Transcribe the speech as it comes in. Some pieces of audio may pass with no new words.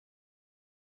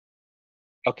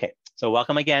Okay, so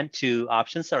welcome again to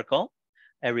Option Circle,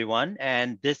 everyone.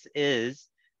 And this is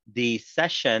the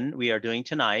session we are doing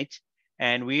tonight.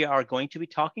 And we are going to be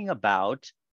talking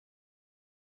about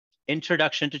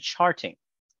introduction to charting.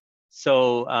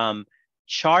 So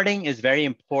charting is very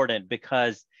important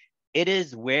because it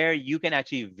is where you can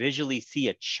actually visually see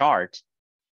a chart.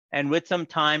 And with some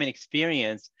time and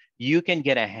experience, you can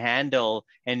get a handle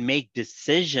and make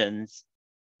decisions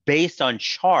based on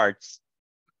charts,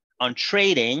 on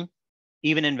trading,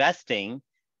 even investing.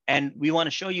 And we want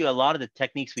to show you a lot of the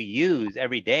techniques we use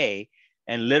every day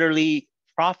and literally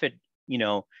profit,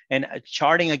 and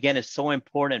charting again is so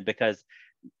important because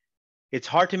it's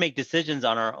hard to make decisions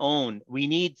on our own. We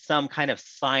need some kind of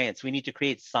science. We need to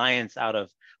create science out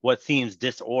of what seems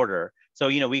disorder. So,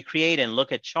 we create and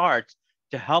look at charts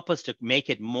to help us to make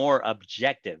it more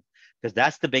objective, because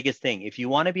that's the biggest thing. If you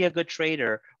want to be a good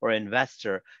trader or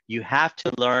investor, you have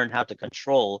to learn how to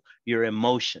control your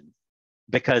emotions.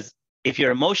 Because if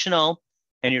you're emotional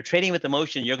and you're trading with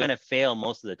emotion, you're going to fail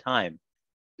most of the time.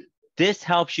 This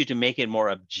helps you to make it more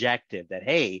objective that,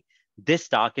 hey, this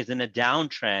stock is in a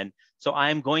downtrend, so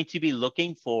I'm going to be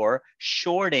looking for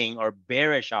shorting or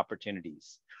bearish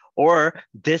opportunities. Or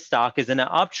this stock is in an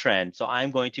uptrend, so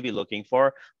I'm going to be looking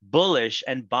for bullish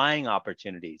and buying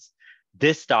opportunities.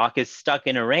 This stock is stuck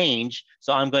in a range,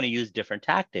 so I'm going to use different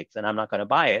tactics and I'm not going to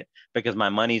buy it because my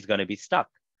money is going to be stuck.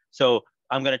 So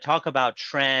I'm going to talk about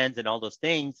trends and all those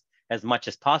things as much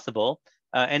as possible.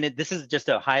 This is just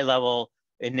a high level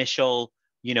initial,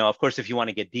 of course, if you want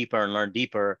to get deeper and learn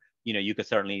deeper, you could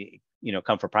certainly,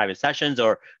 come for private sessions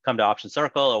or come to Option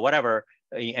Circle or whatever,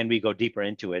 and we go deeper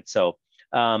into it. So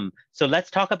let's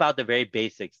talk about the very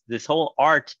basics. This whole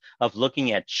art of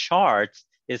looking at charts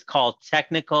is called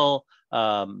technical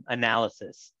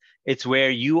analysis. It's where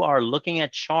you are looking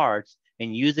at charts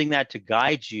and using that to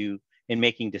guide you in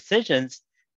making decisions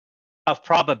of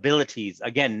probabilities.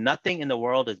 Again, nothing in the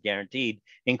world is guaranteed,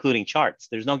 including charts.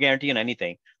 There's no guarantee on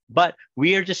anything. But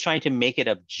we are just trying to make it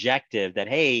objective that,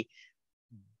 hey,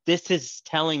 this is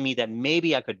telling me that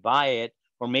maybe I could buy it,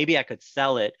 or maybe I could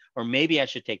sell it, or maybe I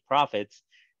should take profits.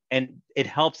 And it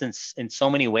helps in so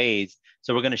many ways.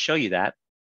 So we're going to show you that.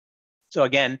 So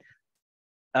again,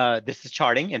 this is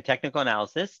charting and technical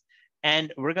analysis.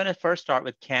 And we're going to first start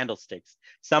with candlesticks.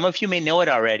 Some of you may know it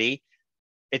already.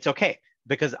 It's okay,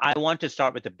 because I want to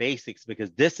start with the basics,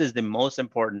 because this is the most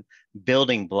important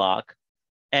building block.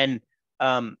 And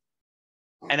I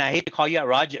hate to call you out,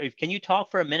 Roger. Can you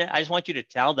talk for a minute? I just want you to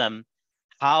tell them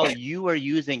how you are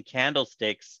using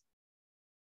candlesticks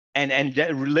and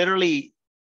literally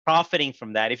profiting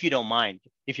from that, if you don't mind,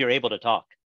 if you're able to talk.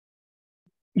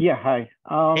 Yeah, hi.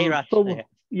 Hey, Raj.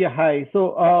 Yeah, hi.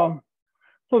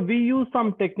 So we use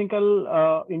some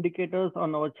technical indicators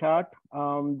on our chart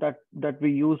that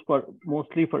we use for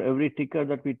mostly for every ticker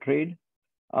that we trade.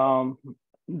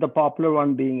 The popular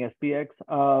one being SPX.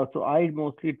 So I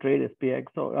mostly trade SPX.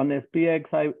 So on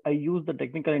SPX, I use the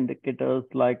technical indicators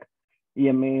like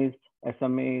EMAs,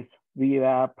 SMAs,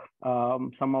 VWAP,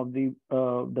 some of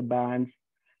the bands,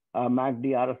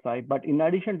 MACD, RSI. But in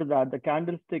addition to that, the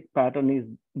candlestick pattern is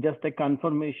just a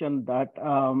confirmation that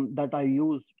that I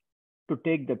use to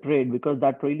take the trade, because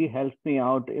that really helps me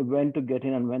out when to get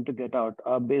in and when to get out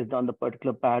based on the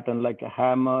particular pattern, like a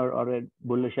hammer or a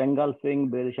bullish engulfing,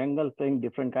 bearish engulfing,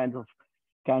 different kinds of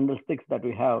candlesticks that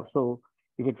we have. So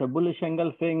if it's a bullish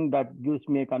engulfing, that gives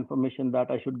me a confirmation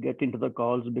that I should get into the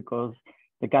calls, because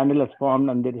the candle has formed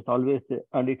and there is always,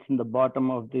 and it's in the bottom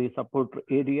of the support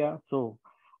area. So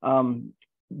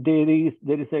there is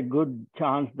a good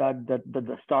chance that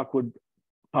the stock would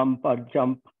pump or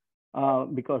jump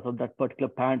because of that particular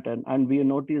pattern. And we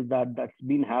noticed that that's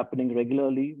been happening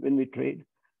regularly when we trade.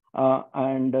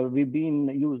 We've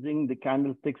been using the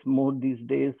candlesticks more these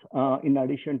days, in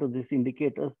addition to these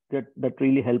indicators that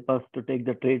really help us to take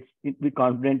the trades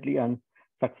confidently and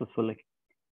successfully.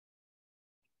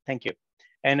 Thank you.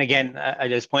 And again, I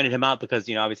just pointed him out because,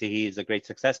 obviously he's a great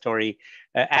success story,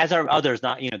 as are others.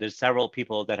 Not, there's several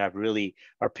people that have really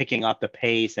are picking up the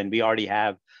pace, and we already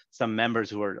have some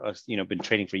members who are, been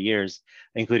trading for years,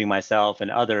 including myself and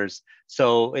others.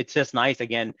 So it's just nice,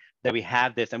 again, that we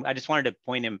have this. And I just wanted to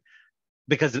point him,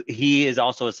 because he is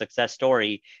also a success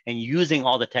story, and using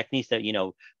all the techniques that,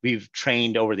 we've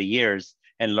trained over the years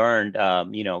and learned,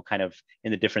 kind of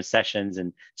in the different sessions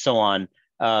and so on.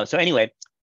 So anyway,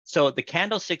 so the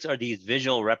candlesticks are these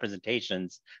visual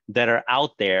representations that are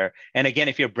out there. And again,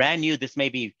 if you're brand new, this may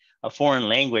be a foreign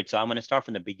language, so I'm going to start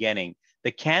from the beginning.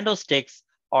 The candlesticks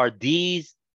are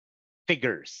these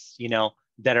figures,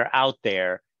 that are out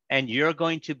there, and you're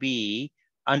going to be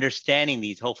understanding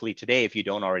these hopefully today if you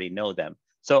don't already know them.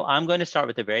 So I'm going to start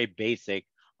with the very basic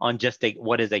on just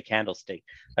what is a candlestick.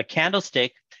 A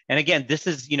candlestick, and again, this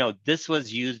is, this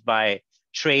was used by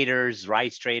traders,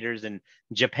 rice traders in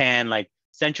Japan like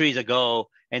centuries ago,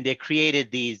 and they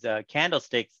created these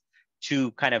candlesticks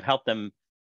to kind of help them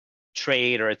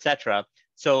trade or etc.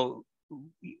 So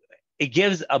it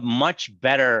gives a much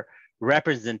better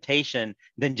representation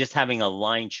than just having a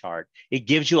line chart. It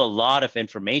gives you a lot of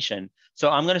information. So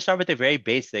I'm going to start with the very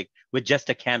basic with just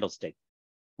a candlestick.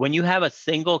 When you have a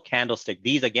single candlestick,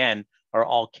 these again are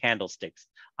all candlesticks.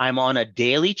 I'm on a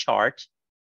daily chart.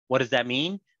 What does that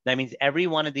mean? That means every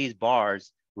one of these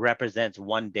bars represents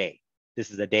one day. This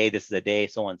is a day, this is a day,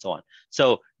 so on, so on.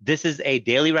 So this is a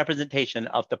daily representation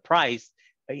of the price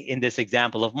in this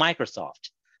example of Microsoft.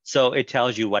 So it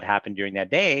tells you what happened during that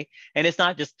day. And it's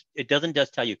not just, it doesn't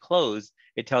just tell you close,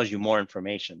 it tells you more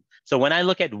information. So when I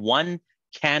look at one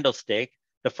candlestick,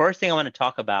 the first thing I want to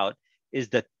talk about is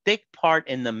the thick part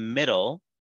in the middle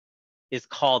is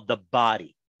called the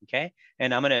body, okay?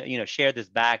 And I'm gonna, share this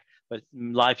back, but a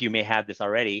lot of you may have this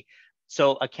already.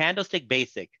 So a candlestick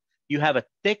basic, you have a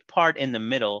thick part in the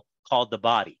middle called the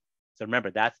body. So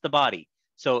remember, that's the body.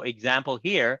 So example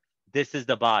here, this is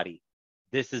the body.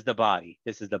 This is the body.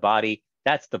 This is the body.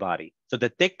 That's the body. So the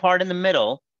thick part in the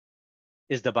middle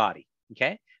is the body,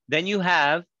 okay? Then you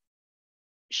have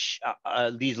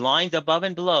these lines above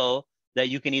and below that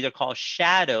you can either call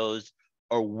shadows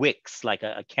or wicks, like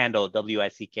a candle,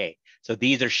 W-I-C-K. So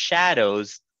these are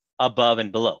shadows above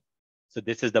and below. So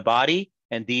this is the body,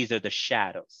 and these are the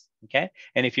shadows, okay?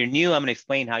 And if you're new, I'm gonna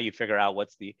explain how you figure out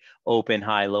what's the open,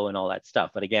 high, low, and all that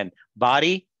stuff. But again,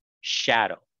 body,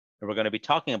 shadow. And we're gonna be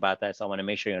talking about that, so I wanna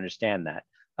make sure you understand that.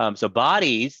 So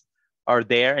bodies are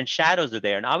there and shadows are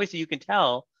there. And obviously you can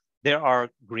tell there are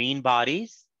green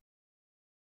bodies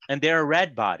and there are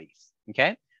red bodies,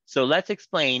 okay? So let's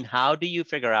explain, how do you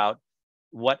figure out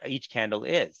what each candle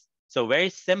is? So very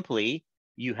simply,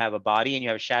 you have a body and you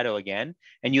have a shadow again,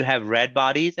 and you have red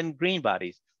bodies and green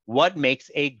bodies. What makes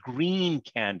a green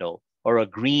candle or a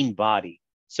green body?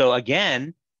 So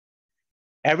again,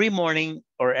 every morning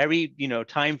or every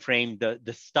time frame, the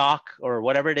stock or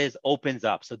whatever it is opens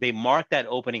up. So they mark that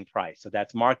opening price. So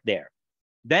that's marked there.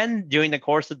 Then during the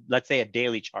course of, let's say, a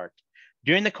daily chart,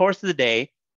 during the course of the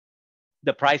day,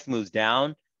 the price moves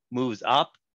down, moves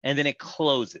up, and then it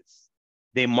closes.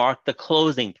 They mark the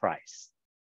closing price.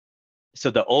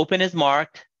 So the open is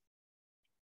marked,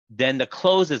 then the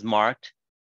close is marked.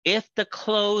 If the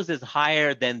close is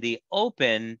higher than the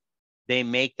open, they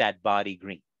make that body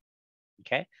green,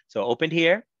 okay? So opened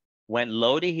here, went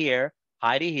low to here,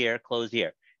 high to here, closed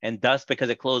here. And thus, because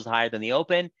it closed higher than the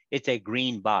open, it's a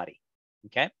green body,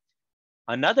 okay?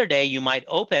 Another day, you might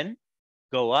open,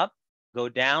 go up, go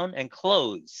down, and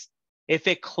close. If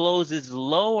it closes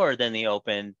lower than the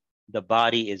open, the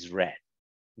body is red,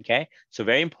 okay? So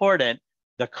very important,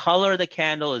 the color of the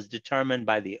candle is determined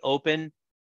by the open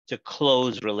to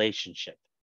close relationship.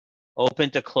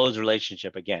 Open to close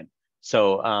relationship again.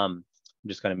 So I'm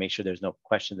just gonna make sure there's no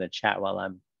questions in the chat while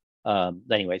I'm,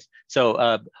 anyways.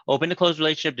 So open to close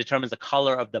relationship determines the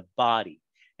color of the body.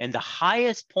 And the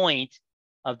highest point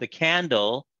of the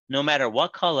candle, no matter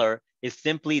what color, is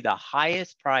simply the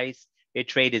highest price it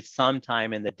traded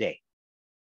sometime in the day.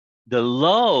 The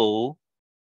low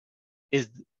is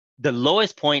the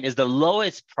lowest point is the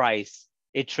lowest price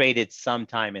it traded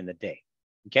sometime in the day.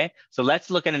 Okay, so let's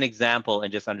look at an example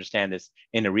and just understand this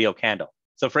in a real candle.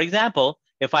 So for example,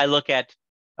 if I look at,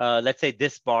 let's say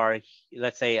this bar,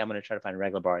 let's say I'm gonna try to find a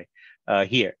regular bar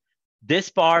here. This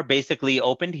bar basically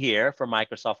opened here for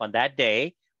Microsoft on that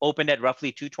day, opened at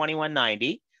roughly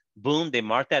 221.90. Boom, they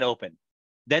marked that open.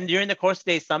 Then during the course of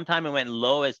the day, sometime it went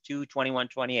low as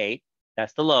 221.28.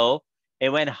 That's the low. It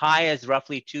went high as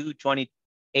roughly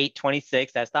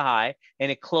 228.26. That's the high.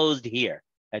 And it closed here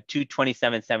at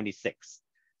 227.76.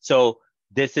 So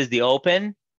this is the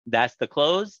open. That's the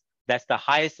close. That's the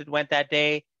highest it went that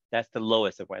day. That's the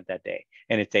lowest it went that day.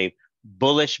 And it's a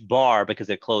bullish bar because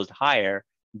it closed higher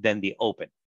than the open.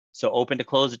 So open to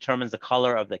close determines the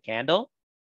color of the candle,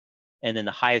 and then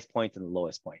the highest points and the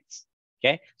lowest points.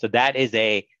 Okay, so that is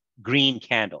a green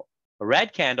candle. A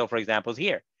red candle, for example, is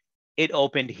here. It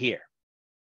opened here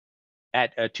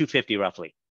at 250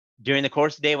 roughly. During the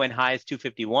course of the day, went high as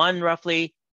 251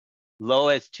 roughly, low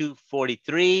as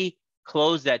 243,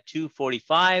 closed at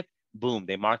 245. Boom,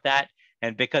 they marked that.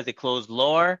 And because it closed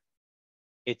lower,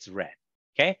 it's red.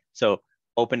 Okay, so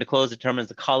open to close determines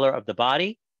the color of the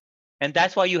body. And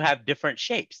that's why you have different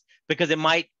shapes, because it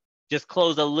might just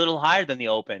close a little higher than the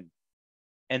open.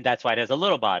 And that's why it has a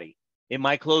little body. It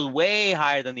might close way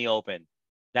higher than the open.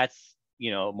 That's,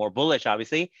 more bullish,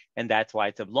 obviously, and that's why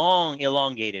it's a long,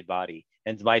 elongated body,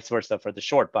 and vice versa for the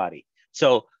short body.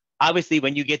 So obviously,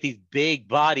 when you get these big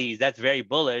bodies, that's very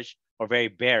bullish or very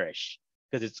bearish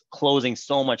because it's closing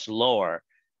so much lower,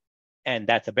 and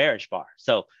that's a bearish bar.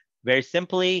 So very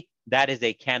simply, that is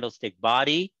a candlestick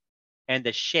body and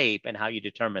the shape and how you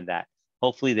determine that.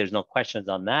 Hopefully, there's no questions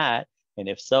on that, and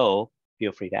if so,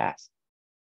 feel free to ask.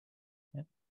 Yeah.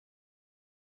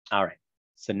 All right.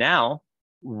 So now,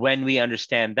 when we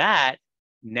understand that,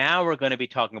 now we're going to be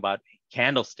talking about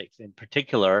candlesticks in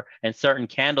particular and certain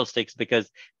candlesticks because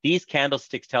these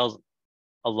candlesticks tells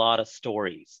a lot of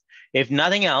stories. If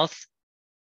nothing else,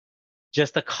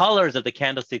 just the colors of the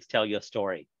candlesticks tell you a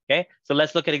story. Okay, so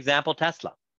let's look at example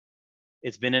Tesla.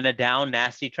 It's been in a down,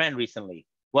 nasty trend recently.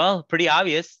 Well, pretty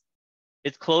obvious.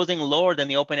 It's closing lower than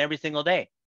the open every single day.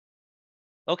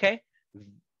 Okay,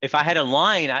 if I had a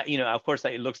line, of course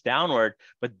it looks downward,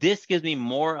 but this gives me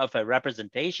more of a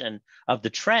representation of the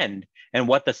trend and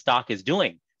what the stock is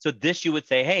doing. So this you would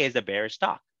say, hey, is a bearish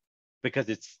stock because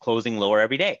it's closing lower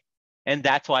every day. And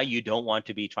that's why you don't want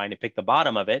to be trying to pick the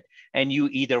bottom of it. And you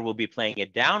either will be playing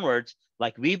it downwards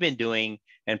like we've been doing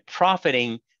and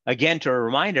profiting. Again, to a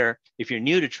reminder, if you're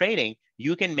new to trading,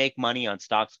 you can make money on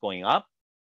stocks going up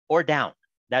or down.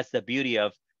 That's the beauty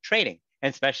of trading,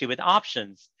 and especially with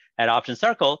options. At Option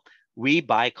Circle, we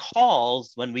buy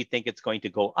calls when we think it's going to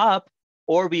go up,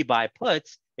 or we buy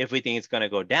puts if we think it's going to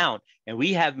go down. And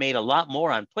we have made a lot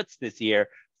more on puts this year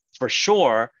for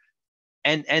sure.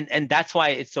 And that's why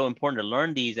it's so important to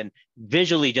learn these and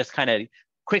visually just kind of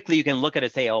quickly you can look at it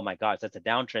and say, oh my gosh, that's a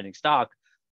downtrending stock.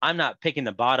 I'm not picking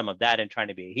the bottom of that and trying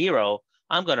to be a hero.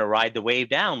 I'm going to ride the wave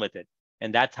down with it.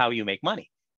 And that's how you make money.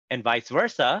 And vice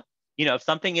versa, if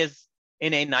something is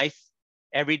in a nice,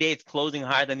 every day it's closing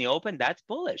higher than the open, that's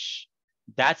bullish.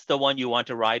 That's the one you want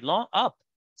to ride long up.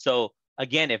 So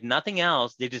again, if nothing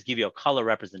else, they just give you a color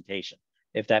representation,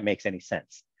 if that makes any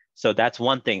sense. So that's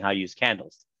one thing how you use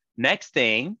candles. Next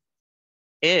thing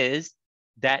is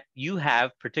that you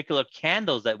have particular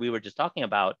candles that we were just talking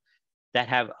about that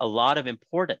have a lot of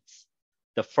importance.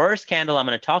 The first candle I'm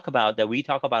going to talk about that we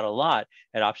talk about a lot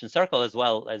at Option Circle as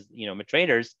well as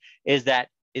traders is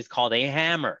called a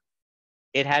hammer.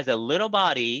 It has a little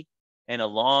body and a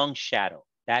long shadow.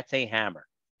 That's a hammer.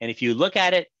 And if you look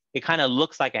at it, it kind of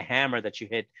looks like a hammer that you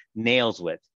hit nails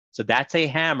with. So that's a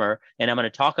hammer. And I'm going to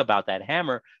talk about that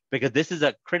hammer because this is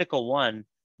a critical one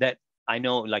that I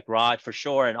know like Rod for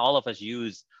sure and all of us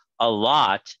use a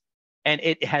lot. And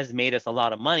it has made us a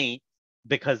lot of money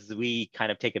because we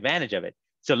kind of take advantage of it.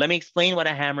 So let me explain what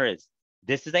a hammer is.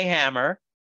 This is a hammer,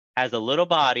 has a little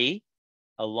body,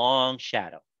 a long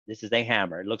shadow. This is a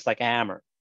hammer. It looks like a hammer.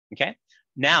 Okay.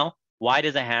 Now, why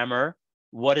does a hammer,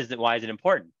 why is it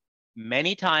important?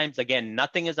 Many times, again,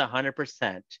 nothing is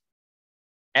 100%.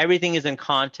 Everything is in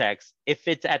context. If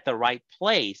it's at the right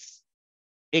place,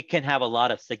 it can have a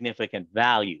lot of significant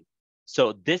value.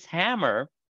 So this hammer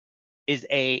is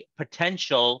a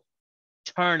potential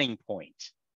turning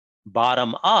point,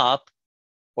 bottom up,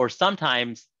 or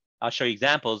sometimes I'll show you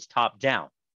examples, top down.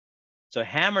 So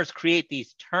hammers create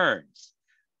these turns.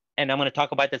 And I'm going to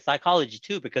talk about the psychology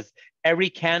too, because every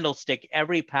candlestick,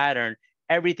 every pattern,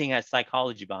 everything has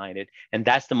psychology behind it. And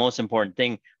that's the most important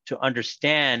thing, to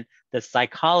understand the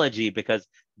psychology, because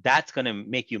that's going to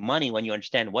make you money when you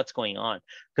understand what's going on.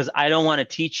 Because I don't want to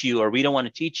teach you, or we don't want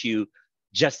to teach you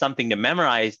just something to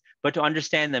memorize, but to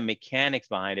understand the mechanics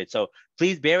behind it. So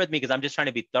please bear with me because I'm just trying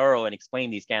to be thorough and explain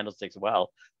these candlesticks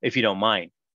well, if you don't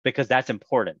mind, because that's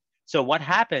important. So what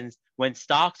happens when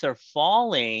stocks are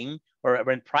falling or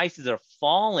when prices are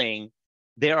falling,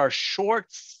 there are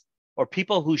shorts or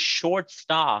people who short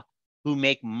stock who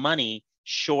make money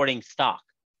shorting stock.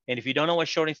 And if you don't know what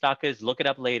shorting stock is, look it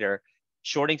up later.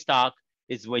 Shorting stock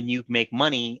is when you make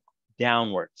money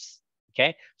downwards.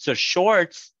 Okay, so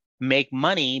shorts make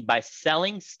money by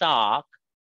selling stock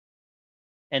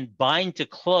and buying to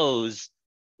close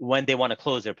when they want to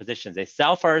close their positions. They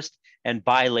sell first and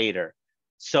buy later.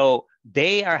 So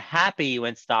they are happy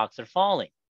when stocks are falling.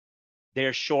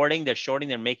 They're shorting,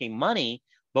 they're making money.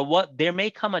 But there may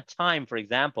come a time, for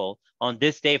example, on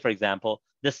this day, for example,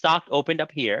 the stock opened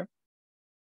up here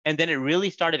and then it really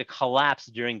started to collapse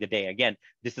during the day. Again,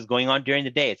 this is going on during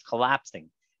the day, it's collapsing.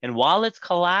 And while it's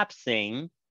collapsing,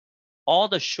 all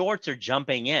the shorts are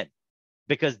jumping in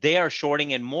because they are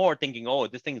shorting in more, thinking, oh,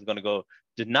 this thing is going to go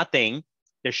to nothing.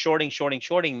 They're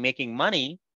shorting, making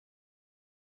money.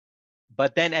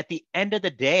 But then at the end of the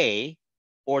day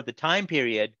or the time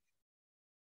period,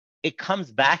 it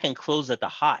comes back and closes at the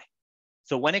high.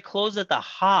 So when it closes at the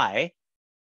high,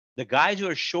 the guys who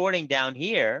are shorting down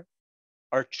here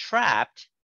are trapped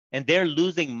and they're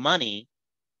losing money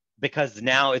because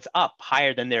now it's up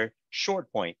higher than their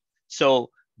short point.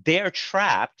 So they're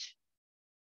trapped.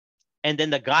 And then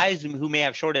the guys who may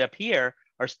have shorted up here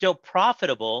are still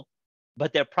profitable,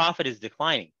 but their profit is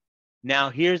declining. Now,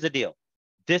 here's the deal.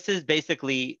 This is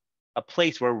basically a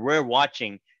place where we're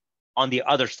watching on the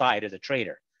other side as a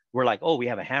trader. We're like, oh, we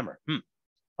have a hammer.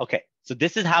 Okay, so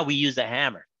this is how we use the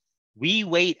hammer. We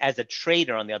wait as a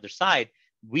trader on the other side.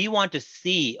 We want to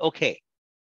see, okay,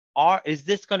 is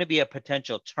this going to be a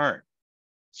potential turn?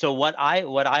 So what I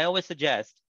always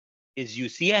suggest is you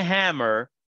see a hammer,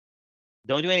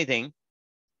 don't do anything,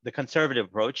 the conservative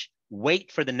approach,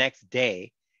 wait for the next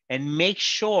day and make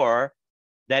sure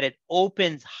that it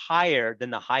opens higher than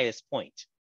the highest point,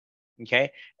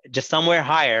 okay? Just somewhere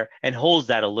higher, and holds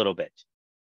that a little bit.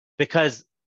 Because,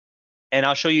 and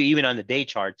I'll show you even on the day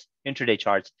charts, intraday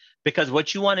charts, because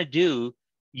what you want to do,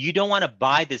 you don't want to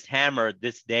buy this hammer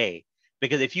this day.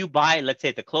 Because if you buy, let's say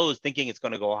at the close, thinking it's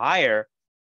going to go higher,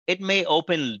 it may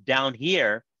open down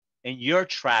here and you're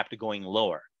trapped going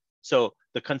lower. So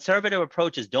the conservative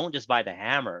approach is don't just buy the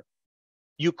hammer.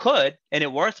 You could, and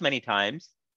it works many times,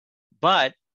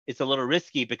 but it's a little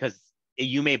risky because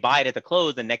you may buy it at the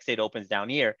close and next day it opens down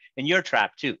here and you're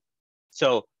trapped too.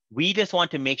 So we just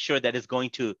want to make sure that it's going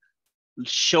to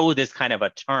show this kind of a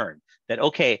turn, that,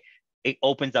 okay, it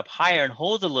opens up higher and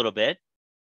holds a little bit.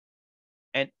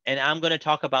 And I'm going to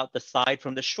talk about the side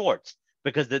from the shorts,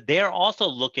 because they're also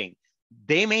looking.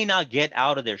 They may not get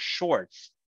out of their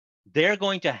shorts. They're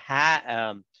going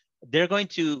to they're going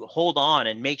to hold on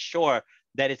and make sure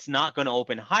that it's not going to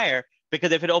open higher,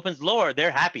 because if it opens lower,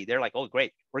 they're happy. They're like, oh,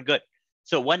 great, we're good.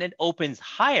 So when it opens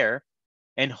higher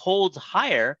and holds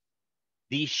higher,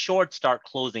 these shorts start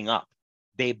closing up.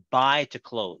 They buy to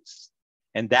close,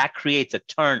 and that creates a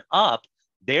turn up.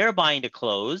 They're buying to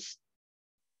close.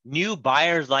 New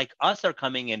buyers like us are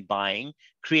coming and buying,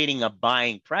 creating a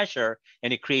buying pressure,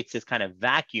 and it creates this kind of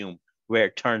vacuum where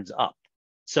it turns up.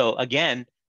 So again,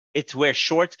 it's where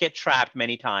shorts get trapped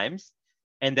many times,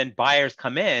 and then buyers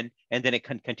come in, and then it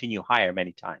can continue higher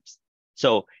many times.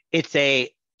 So it's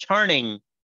a turning,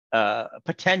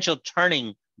 potential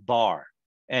turning bar.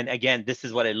 And again, this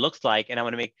is what it looks like. And I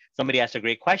want to make, somebody asked a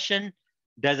great question.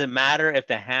 Doesn't matter if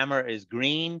the hammer is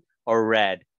green or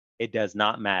red. It does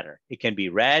not matter. It can be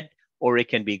red or it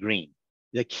can be green.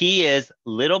 The key is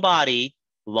little body,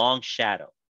 long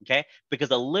shadow, okay?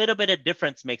 Because a little bit of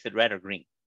difference makes it red or green,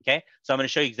 okay? So I'm going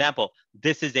to show you an example.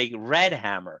 This is a red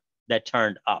hammer that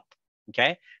turned up,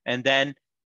 okay? And then,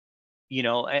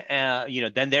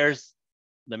 then there's,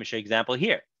 let me show you an example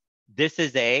here. This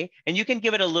is and you can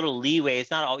give it a little leeway. It's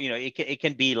not all, it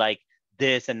can be like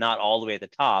this and not all the way at the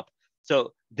top.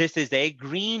 So this is a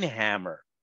green hammer.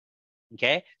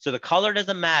 Okay, so the color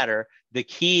doesn't matter. The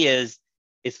key is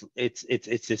it's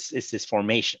this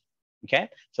formation. Okay,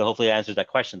 so hopefully that answers that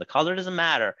question. The color doesn't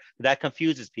matter. That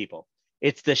confuses people.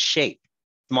 It's the shape.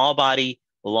 Small body,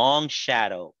 long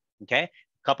shadow. Okay, a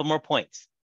couple more points.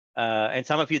 And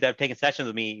some of you that have taken sessions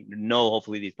with me know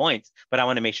hopefully these points, but I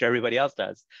want to make sure everybody else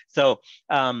does. So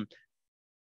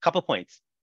couple points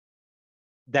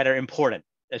that are important,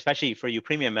 especially for you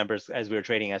premium members as we were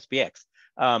trading SPX.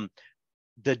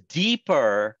 The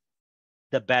deeper,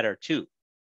 the better too.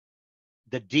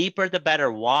 The deeper, the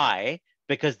better. Why?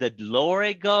 Because the lower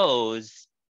it goes,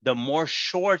 the more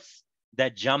shorts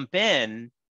that jump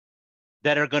in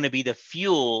that are going to be the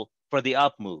fuel for the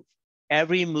up move.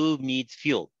 Every move needs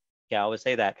fuel. Okay, I always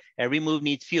say that. Every move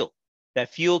needs fuel.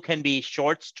 That fuel can be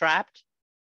shorts trapped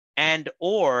and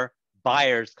or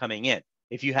buyers coming in.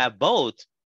 If you have both,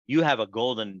 you have a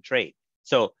golden trade.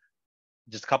 So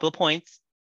just a couple of points.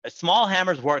 Small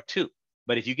hammers work too,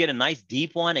 but if you get a nice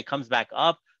deep one, it comes back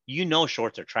up,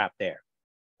 shorts are trapped there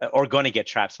or going to get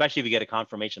trapped, especially if you get a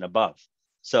confirmation above.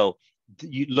 So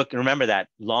remember that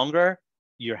longer,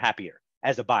 you're happier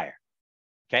as a buyer.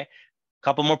 Okay,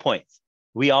 couple more points.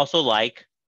 We also like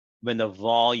when the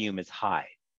volume is high.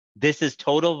 This is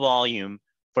total volume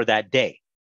for that day.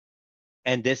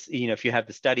 And this, if you have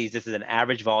the studies, this is an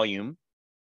average volume.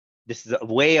 This is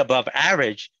way above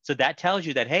average. So that tells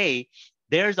you that, hey,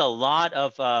 there's a lot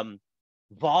of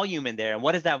volume in there. And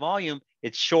what is that volume?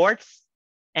 It's shorts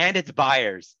and it's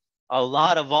buyers. A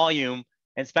lot of volume,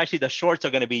 and especially the shorts are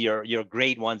going to be your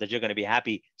great ones that you're going to be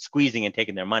happy squeezing and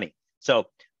taking their money. So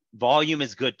volume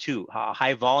is good too.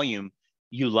 High volume,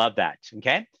 you love that,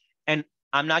 okay? And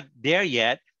I'm not there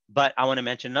yet, but I want to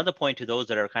mention another point to those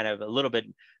that are kind of a little bit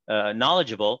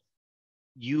knowledgeable.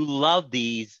 You love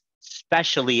these,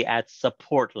 especially at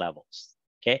support levels.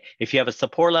 Okay, if you have a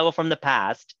support level from the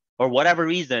past or whatever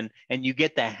reason, and you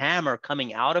get the hammer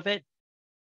coming out of it,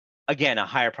 again, a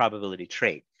higher probability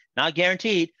trade. Not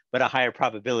guaranteed, but a higher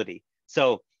probability.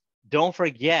 So don't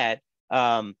forget,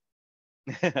 somebody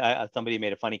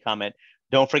made a funny comment.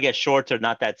 Don't forget, shorts are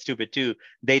not that stupid too.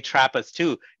 They trap us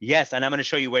too. Yes, and I'm going to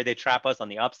show you where they trap us on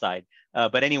the upside.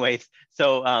 But anyways,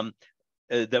 so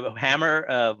the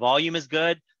hammer volume is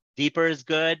good, deeper is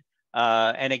good,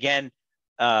 and again,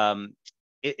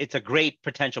 it's a great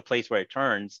potential place where it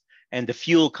turns, and the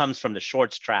fuel comes from the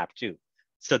shorts trap too.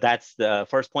 So that's the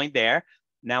first point there.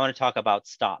 Now I want to talk about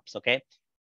stops. Okay,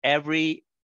 every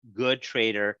good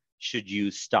trader should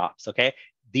use stops. Okay,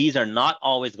 these are not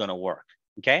always going to work.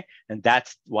 Okay, and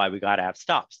that's why we got to have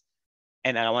stops.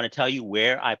 And I want to tell you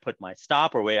where I put my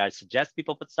stop, or where I suggest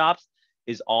people put stops,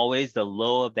 is always the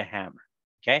low of the hammer.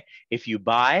 Okay, if you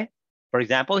buy, for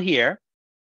example, here,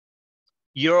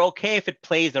 you're okay if it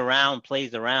plays around,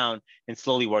 and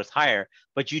slowly works higher,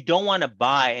 but you don't want to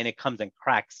buy and it comes and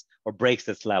cracks or breaks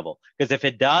this level. Because if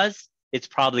it does, it's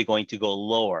probably going to go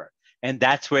lower. And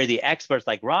that's where the experts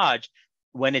like Raj,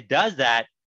 when it does that,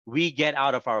 we get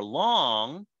out of our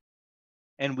long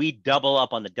and we double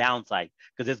up on the downside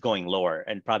because it's going lower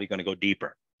and probably going to go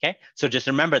deeper. Okay, so just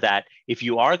remember that if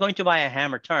you are going to buy a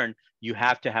hammer turn, you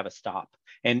have to have a stop,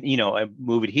 and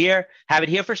move it here, have it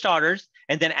here for starters,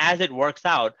 and then as it works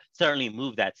out, certainly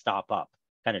move that stop up,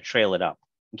 kind of trail it up.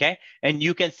 Okay, and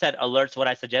you can set alerts. What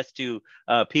I suggest to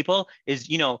people is,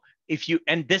 if you,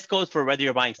 and this goes for whether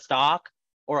you're buying stock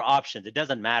or options, it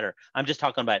doesn't matter. I'm just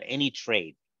talking about any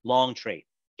trade, long trade.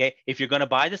 Okay, if you're going to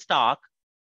buy the stock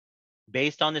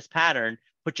based on this pattern,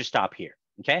 put your stop here.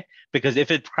 Okay, because if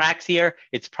it cracks here,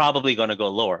 it's probably going to go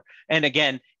lower. And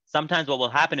again, sometimes what will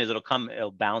happen is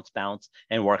it'll bounce,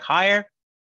 and work higher.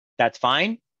 That's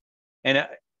fine. And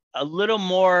a little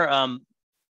more,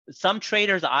 some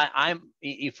traders, I'm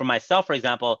for myself, for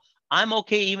example, I'm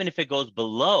okay even if it goes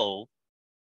below,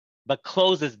 but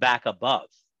closes back above.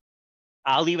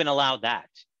 I'll even allow that.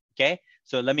 Okay,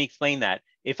 so let me explain that.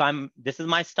 This is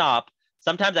my stop.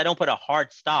 Sometimes I don't put a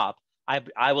hard stop.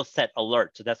 I will set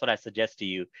alert. So that's what I suggest to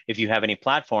you. If you have any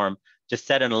platform, just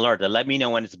set an alert to let me know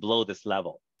when it's below this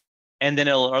level. And then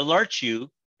it'll alert you,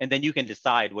 and then you can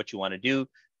decide what you want to do.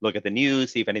 Look at the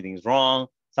news, see if anything's wrong,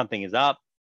 something is up,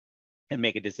 and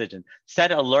make a decision.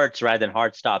 Set alerts rather than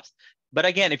hard stops. But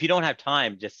again, if you don't have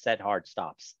time, just set hard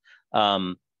stops.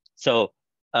 Again,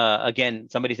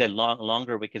 somebody said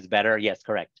longer wick is better. Yes,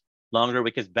 correct. Longer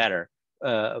wick is better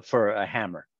for a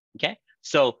hammer. Okay.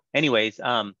 So anyways,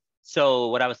 so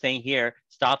what I was saying here,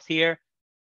 stops here.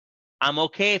 I'm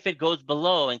okay if it goes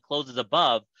below and closes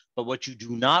above, but what you do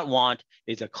not want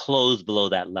is a close below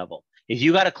that level. If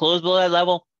you got a close below that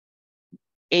level,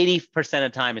 80% of the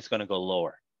time it's going to go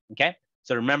lower. Okay,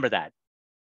 so remember that.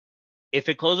 If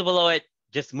it closes below it,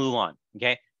 just move on.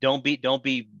 Okay, don't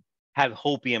have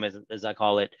hopium, as I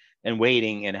call it, and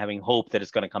waiting and having hope that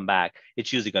it's going to come back.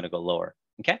 It's usually going to go lower.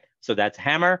 Okay, so that's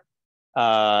hammer,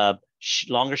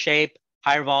 longer shape,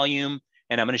 higher volume,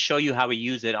 and I'm going to show you how we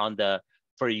use it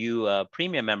for you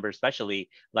premium members, especially.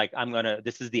 Like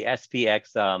this is the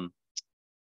SPX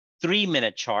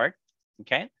 3-minute chart.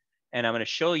 Okay, and I'm going to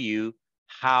show you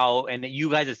how, and you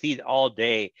guys will see it all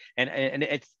day, and I'm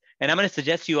going to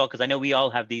suggest to you all, because I know we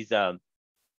all have these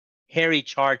hairy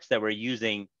charts that we're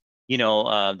using, in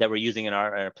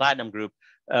our platinum group,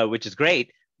 which is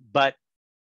great, but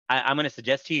I'm going to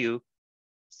suggest to you,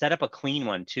 set up a clean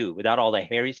one too, without all the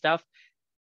hairy stuff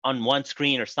on one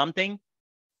screen or something,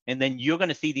 and then you're going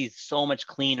to see these so much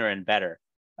cleaner and better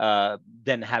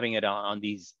than having it on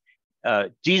these.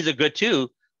 These are good too,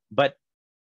 but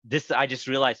this, I just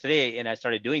realized today, and I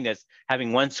started doing this,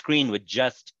 having one screen with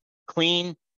just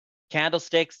clean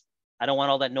candlesticks. I don't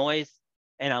want all that noise,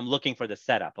 and I'm looking for the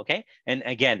setup. Okay, and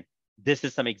again, this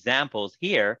is some examples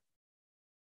here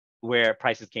where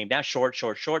prices came down, short.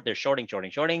 They're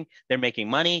shorting. They're making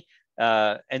money,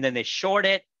 and then they short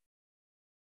it,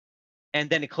 and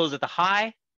then it closes at the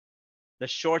high. The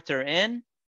shorts are in.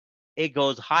 It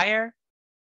goes higher.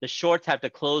 The shorts have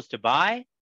to close to buy,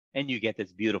 and you get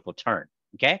this beautiful turn.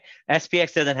 Okay,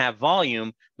 SPX doesn't have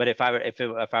volume, but if I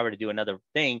were to do another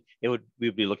thing,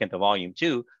 we'd be looking at the volume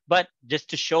too. But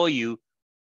just to show you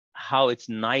how it's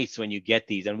nice when you get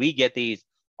these, and we get these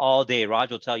all day.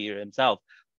 Raj will tell you himself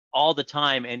all the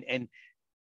time, and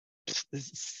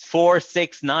 4,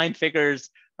 6, 9 figures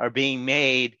are being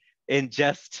made in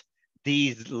just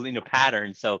these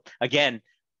patterns. So again,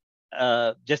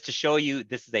 just to show you,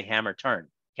 this is a hammer turn.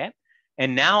 Okay,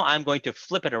 and now I'm going to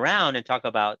flip it around and talk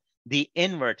about the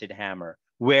inverted hammer,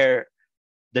 where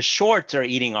the shorts are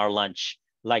eating our lunch,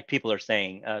 like people are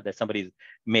saying, that somebody's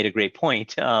made a great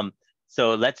point.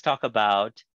 So let's talk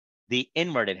about the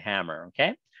inverted hammer.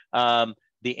 Okay,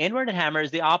 the inverted hammer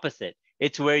is the opposite.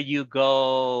 It's where you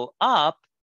go up.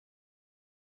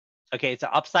 Okay, it's an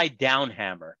upside down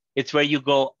hammer. It's where you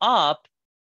go up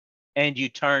and you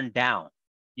turn down.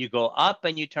 You go up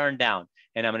and you turn down.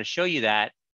 And I'm going to show you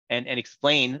that and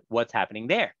explain what's happening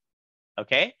there.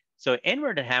 Okay, so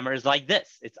inverted hammer is like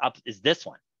this. It's up, is this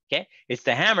one. Okay, it's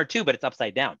the hammer too, but it's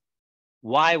upside down.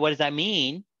 Why? What does that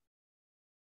mean?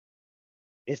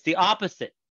 It's the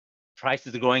opposite.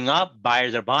 Prices are going up,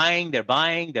 buyers are buying, they're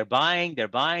buying, they're buying, they're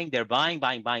buying, they're buying,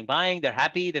 buying, buying, buying. They're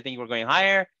happy, they think we're going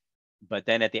higher. But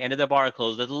then at the end of the bar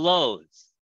close at the lows.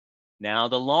 Now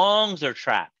the longs are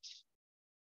trapped.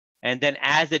 And then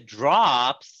as it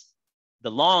drops, the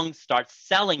longs start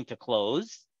selling to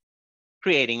close,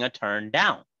 creating a turn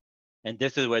down. And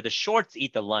this is where the shorts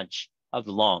eat the lunch of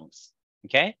the longs.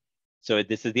 Okay, so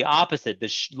this is the opposite.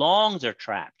 The longs are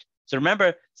trapped. So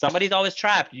remember, somebody's always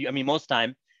trapped. I mean, most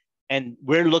time, and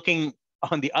we're looking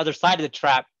on the other side of the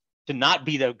trap to not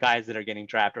be the guys that are getting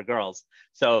trapped or girls.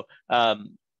 So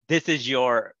this is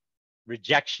your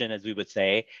rejection, as we would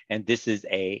say, and this is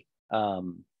a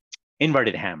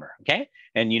inverted hammer. Okay,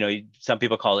 and you know, some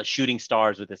people call it shooting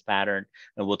stars with this pattern,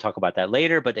 and we'll talk about that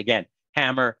later. But again,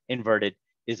 hammer inverted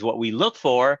is what we look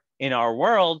for in our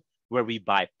world, where we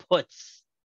buy puts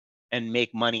and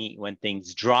make money when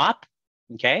things drop.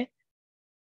 Okay,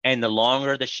 and the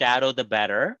longer the shadow, the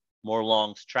better. More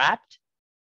longs trapped.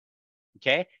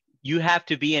 Okay, you have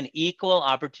to be an equal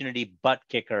opportunity butt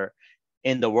kicker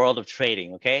in the world of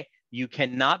trading. Okay, you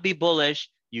cannot be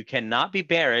bullish, you cannot be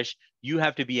bearish. You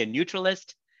have to be a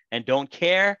neutralist and don't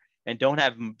care and don't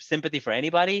have sympathy for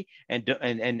anybody and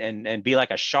be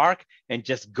like a shark and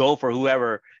just go for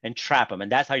whoever and trap them.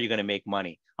 And that's how you're going to make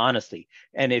money, honestly.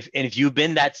 And if you've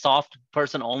been that soft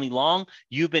person only long,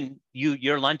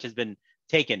 your lunch has been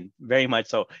taken very much.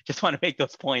 So just want to make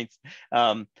those points.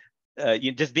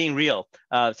 You just being real.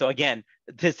 So again,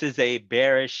 this is a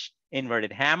bearish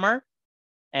inverted hammer.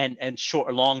 And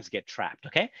short longs get trapped.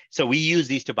 Okay, so we use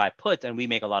these to buy puts, and we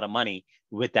make a lot of money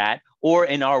with that. Or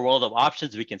in our world of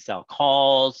options, we can sell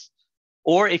calls.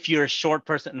 Or if you're a short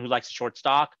person who likes short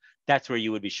stock, that's where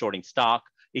you would be shorting stock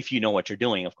if you know what you're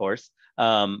doing, of course.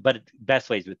 But best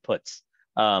ways with puts.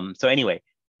 So anyway,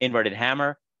 inverted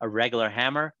hammer, a regular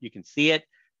hammer, you can see it.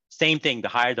 Same thing. The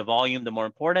higher the volume, the more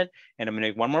important. And I'm going to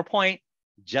make one more point.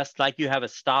 Just like you have a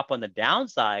stop on the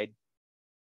downside,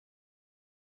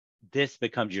 this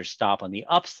becomes your stop on the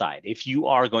upside. If you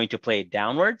are going to play it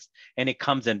downwards and it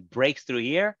comes and breaks through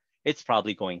here, it's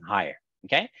probably going higher.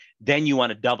 Okay, then you want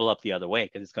to double up the other way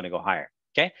because it's going to go higher.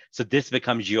 Okay, so this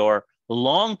becomes your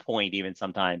long point. Even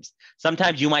sometimes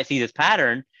you might see this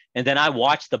pattern and then I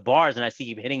watch the bars and I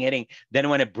see hitting. Then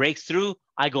when it breaks through,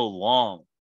 I go long.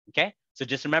 Okay, so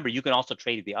just remember, you can also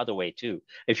trade it the other way too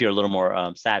if you're a little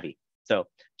more savvy. So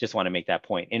just want to make that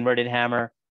point. Inverted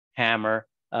hammer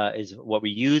is what we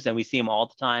use, and we see them all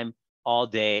the time, all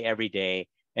day, every day,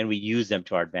 and we use them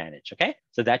to our advantage. Okay,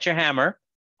 so that's your hammer.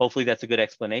 Hopefully that's a good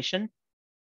explanation.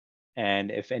 And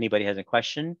if anybody has a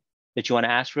question that you want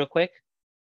to ask real quick.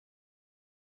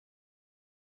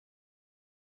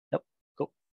 Nope,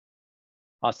 cool.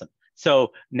 Awesome.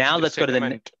 So now let's go to the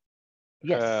next.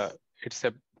 Yes. It's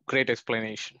a great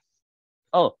explanation.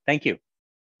 Oh, thank you.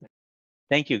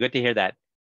 Thank you. Good to hear that.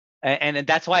 And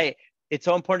that's why it's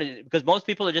so important, because most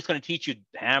people are just going to teach you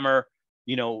hammer,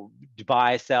 you know,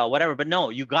 buy, sell, whatever. But no,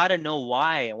 you got to know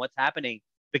why and what's happening,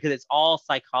 because it's all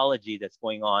psychology that's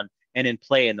going on and in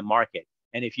play in the market.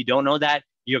 And if you don't know that,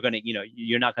 you're going to, you know,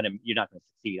 you're not going to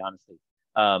succeed, honestly.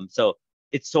 So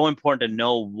it's so important to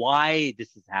know why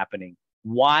this is happening.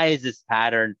 Why is this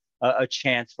pattern a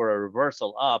chance for a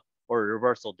reversal up or a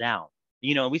reversal down?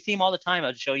 You know, we see them all the time.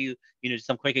 I'll show you, you know,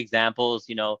 some quick examples.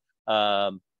 You know,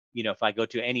 if I go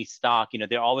to any stock, you know,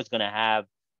 they're always going to have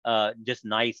just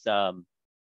nice,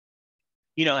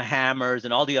 you know, hammers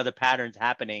and all the other patterns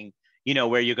happening, you know,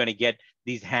 where you're going to get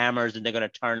these hammers and they're going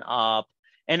to turn up.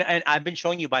 And I've been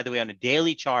showing you, by the way, on a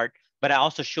daily chart, but I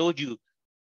also showed you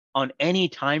on any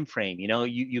time frame. You know,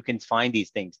 you can find these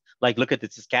things. Like, look at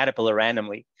this caterpillar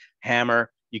randomly.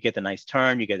 Hammer, you get the nice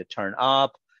turn, you get the turn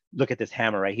up. Look at this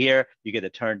hammer right here. You get the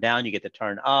turn down, you get the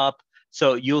turn up.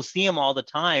 So you'll see them all the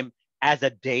time. As a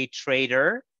day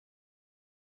trader,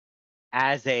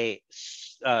 as a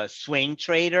swing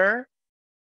trader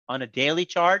on a daily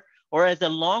chart, or as a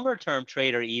longer term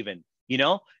trader even. You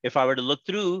know, if I were to look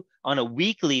through on a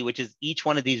weekly, which is each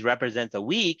one of these represents a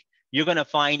week, you're going to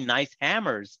find nice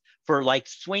hammers for like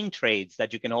swing trades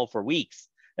that you can hold for weeks,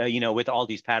 you know, with all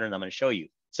these patterns I'm going to show you.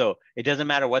 So it doesn't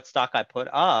matter what stock I put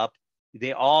up,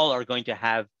 they all are going to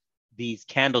have these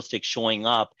candlesticks showing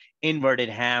up, inverted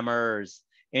hammers,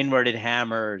 inverted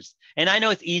hammers. And I know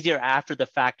it's easier after the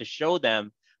fact to show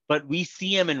them, but we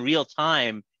see them in real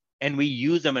time and we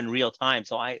use them in real time.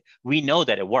 So we know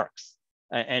that it works.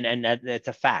 And it's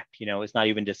a fact, you know, it's not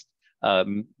even just,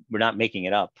 we're not making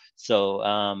it up. So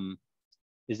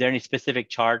is there any specific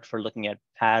chart for looking at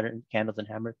pattern, candles and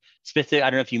hammers? Specific, I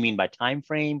don't know if you mean by time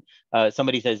frame.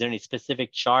 Somebody says, is there any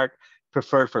specific chart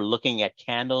preferred for looking at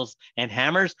candles and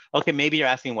hammers? Okay, maybe you're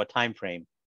asking what time frame.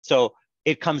 So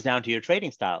it comes down to your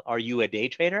trading style. Are you a day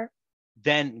trader?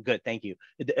 Then good, thank you.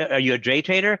 Are you a day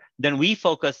trader? Then we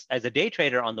focus as a day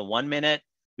trader on the 1 minute,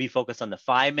 we focus on the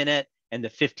 5 minute and the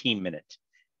 15 minute.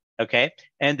 Okay.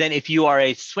 And then if you are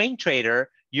a swing trader,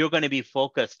 you're going to be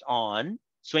focused on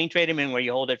swing trading, meaning where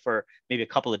you hold it for maybe a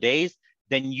couple of days.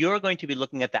 Then you're going to be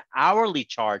looking at the hourly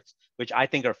charts, which I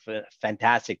think are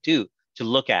fantastic too, to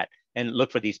look at and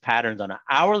look for these patterns on an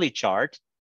hourly chart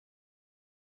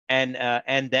and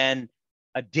then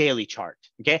a daily chart.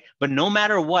 Okay. But no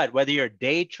matter what, whether you're a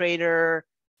day trader,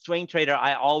 swing trader,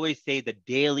 I always say the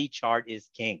daily chart is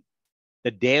king.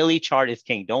 The daily chart is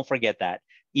king. Don't forget that.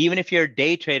 Even if you're a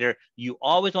day trader, you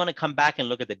always want to come back and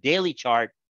look at the daily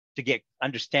chart to get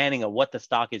understanding of what the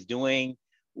stock is doing,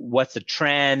 what's the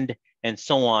trend, and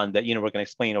so on that, you know, we're going to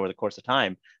explain over the course of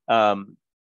time,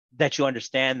 that you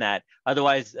understand that.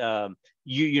 Otherwise,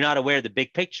 you're not aware of the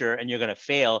big picture and you're going to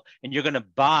fail and you're going to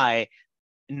buy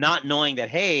not knowing that,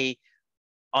 hey,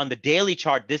 on the daily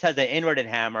chart, this has an inverted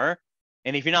hammer.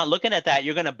 And if you're not looking at that,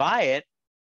 you're going to buy it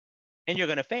and you're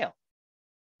going to fail.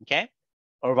 Okay.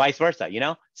 Or vice versa, you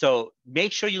know? So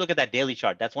make sure you look at that daily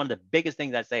chart. That's one of the biggest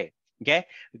things I say. Okay.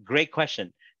 Great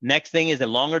question. Next thing is the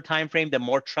longer time frame, the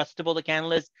more trustable the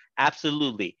candle is.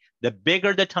 Absolutely. The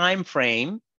bigger the time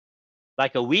frame,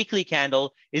 like a weekly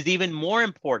candle, is even more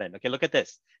important. Okay, look at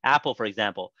this. Apple, for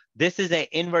example. This is an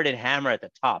inverted hammer at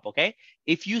the top, okay?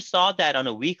 If you saw that on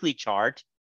a weekly chart,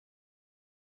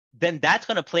 then that's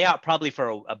going to play out probably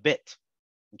for a bit,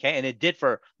 okay? And it did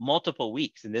for multiple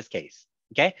weeks in this case,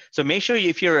 okay? So make sure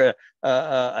if you're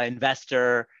an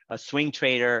investor, a swing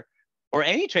trader, or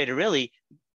any trader really,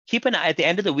 keep an eye at the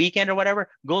end of the weekend or whatever,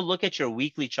 go look at your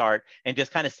weekly chart and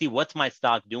just kind of see what's my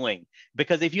stock doing.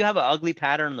 Because if you have an ugly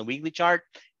pattern on the weekly chart,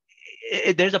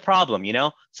 there's a problem, you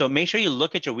know? So make sure you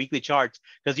look at your weekly charts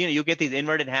because, you know, you'll get these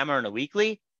inverted hammer on a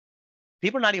weekly.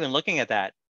 People are not even looking at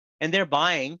that and they're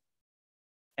buying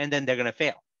and then they're going to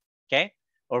fail, okay?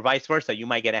 Or vice versa. You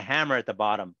might get a hammer at the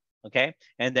bottom, okay?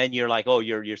 And then you're like, oh,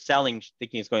 you're selling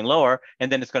thinking it's going lower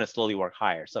and then it's going to slowly work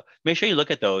higher. So make sure you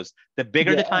look at those. The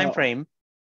bigger the time frame,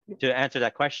 to answer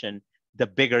that question, the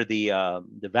bigger the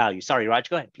value. Sorry, Raj,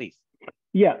 go ahead, please.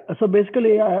 Yeah. So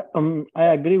basically, I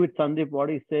agree with Sandeep what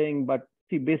he's saying, but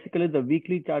see, basically the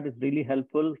weekly chart is really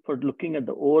helpful for looking at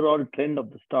the overall trend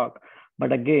of the stock.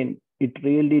 But again, it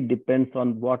really depends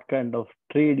on what kind of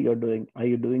trade you're doing. Are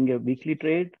you doing a weekly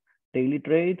trade, daily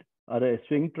trade, or a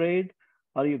swing trade?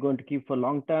 Are you going to keep for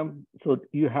long term? So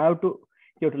you have to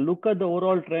look at the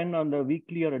overall trend on the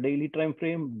weekly or a daily time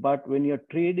frame. But when you're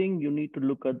trading, you need to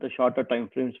look at the shorter time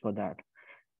frames for that.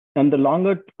 And the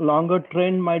longer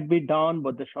trend might be down,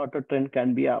 but the shorter trend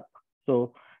can be up.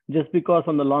 So just because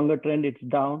on the longer trend it's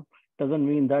down, doesn't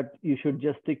mean that you should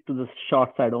just stick to the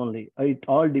short side only. It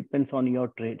all depends on your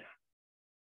trade.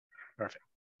 Perfect.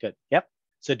 Good. Yep.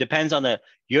 So it depends on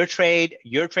your trade,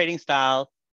 your trading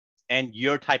style, and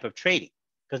your type of trading.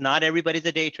 Because not everybody's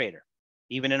a day trader,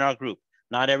 even in our group.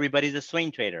 Not everybody's a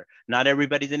swing trader. Not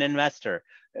everybody's an investor.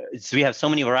 So we have so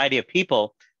many variety of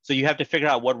people. So you have to figure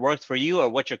out what works for you or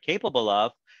what you're capable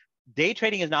of. Day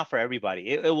trading is not for everybody.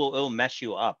 It will mess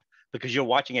you up because you're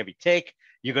watching every tick.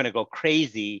 You're going to go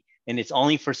crazy, and it's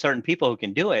only for certain people who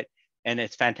can do it. And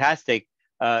it's fantastic,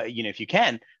 you know, if you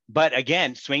can. But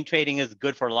again, swing trading is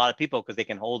good for a lot of people because they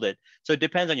can hold it. So it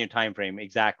depends on your time frame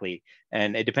exactly,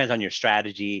 and it depends on your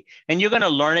strategy. And you're going to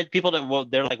learn it. People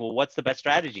they're like, well, what's the best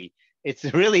strategy? It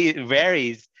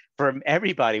varies from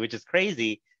everybody, which is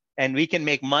crazy. And we can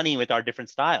make money with our different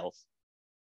styles.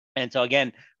 And so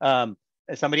again,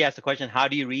 somebody asked the question, how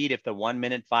do you read if the 1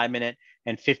 minute, 5 minute,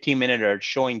 and 15 minute are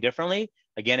showing differently?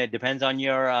 Again, it depends on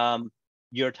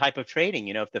your type of trading.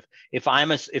 You know, if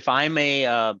I'm a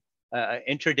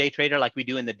intraday trader like we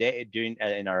do in the day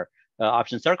in our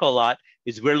option circle a lot,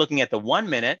 is we're looking at the 1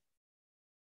 minute,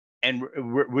 and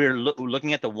we're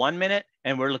looking at the 1 minute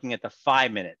and we're looking at the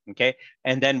 5 minute, okay?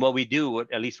 And then what we do,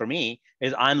 at least for me,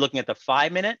 is I'm looking at the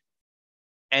 5 minute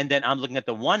and then I'm looking at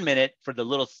the 1 minute for the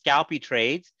little scalpy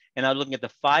trades and I'm looking at the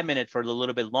 5 minute for a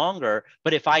little bit longer.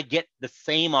 But if I get the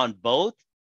same on both,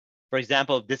 for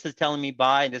example, if this is telling me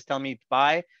buy and this is telling me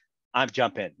buy, I'm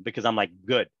jumping because I'm like,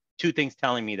 good, two things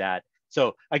telling me that.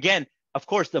 So again, of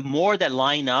course, the more that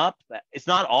line up, it's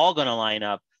not all going to line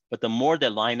up, but the more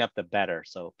that line up, the better.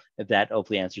 So if that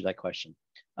hopefully answers that question.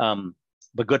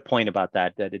 But good point about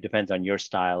that it depends on your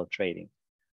style of trading.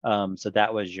 So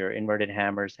that was your inverted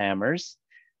hammers.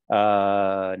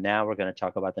 Now we're going to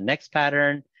talk about the next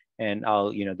pattern, and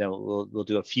I'll, then we'll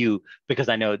do a few, because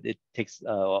I know it takes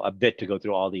a bit to go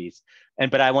through all these,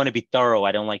 but I want to be thorough.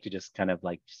 I don't like to just kind of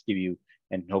like just give you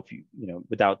and hope you,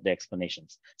 without the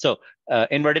explanations. So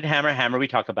inverted hammer we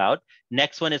talk about.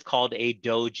 Next one is called a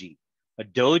doji. A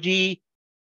doji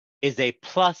is a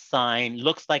plus sign,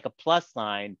 looks like a plus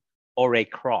sign or a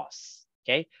cross.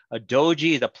 Okay, a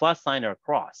doji is a plus sign or a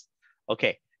cross.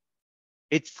 Okay,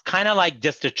 it's kind of like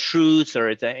just a truce, or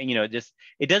it's a, just,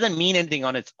 it doesn't mean anything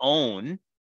on its own.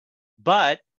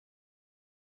 But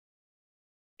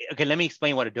okay, let me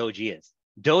explain what a doji is.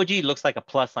 Doji looks like a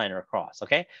plus sign or a cross.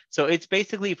 Okay, so it's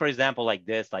basically, for example, like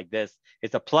this.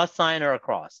 It's a plus sign or a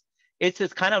cross. It's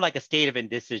just kind of like a state of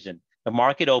indecision. The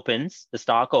market opens, the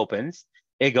stock opens,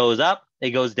 it goes up, it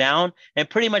goes down, and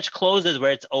pretty much closes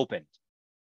where it's opened.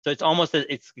 So it's almost,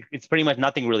 it's pretty much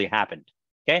nothing really happened.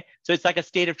 Okay, so it's like a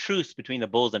state of truce between the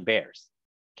bulls and bears.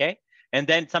 Okay, and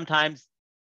then sometimes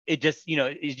it just,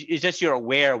 it's just you're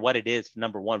aware of what it is.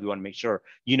 Number one, we want to make sure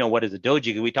you know what is a doji,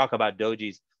 because we talk about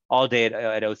dojis all day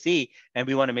at OC, and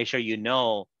we want to make sure you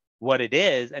know what it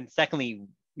is. And secondly,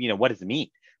 what does it mean?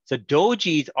 So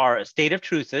dojis are a state of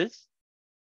truces,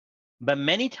 but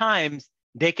many times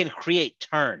they can create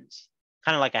turns,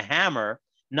 kind of like a hammer.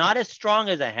 Not as strong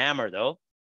as a hammer though,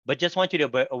 but just want you to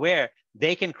be aware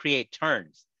they can create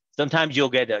turns. Sometimes you'll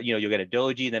get you'll get a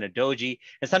doji, then a doji,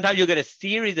 and sometimes you'll get a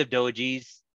series of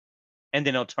dojis, and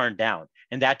then it'll turn down,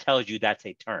 and that tells you that's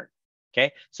a turn.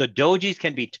 Okay, so dojis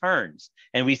can be turns,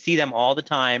 and we see them all the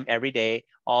time, every day,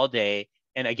 all day,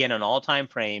 and again on all time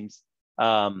frames.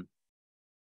 Let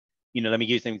me give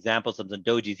you some examples of some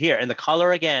dojis here, and the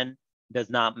color again does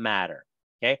not matter.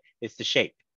 Okay, it's the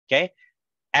shape. Okay,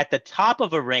 at the top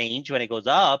of a range, when it goes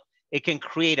up, it can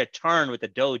create a turn with a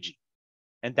doji,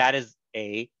 and that is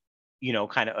a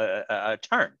kind of a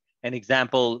turn. An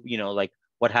example, like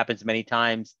what happens many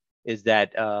times is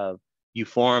that you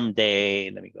formed a,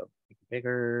 let me go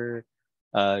bigger,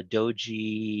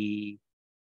 doji.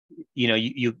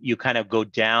 You kind of go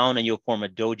down and you'll form a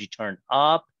doji turn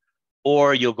up,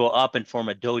 or you'll go up and form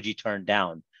a doji turn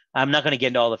down. I'm not going to get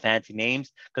into all the fancy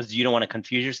names because you don't want to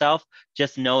confuse yourself.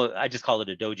 Just know, I just call it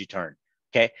a doji turn.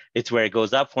 Okay, it's where it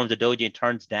goes up, forms a doji, and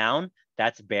turns down.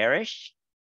 That's bearish.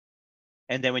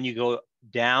 And then when you go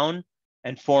down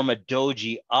and form a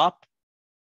doji up,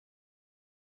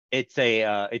 it's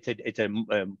a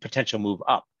potential move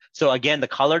up. So again, the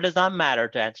color does not matter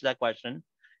to answer that question,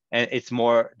 and it's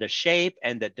more the shape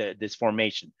and this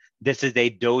formation. This is a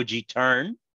doji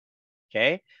turn.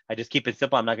 Okay, I just keep it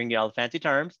simple. I'm not going to get all the fancy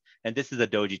terms. And this is a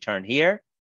doji turn here,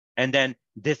 and then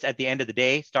this at the end of the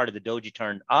day started the doji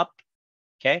turn up.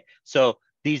 Okay, so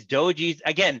these dojis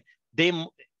again,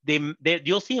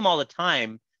 you'll see them all the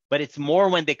time, but it's more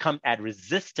when they come at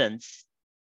resistance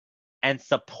and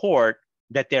support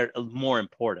that they're more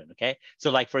important. Okay,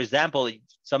 so like for example,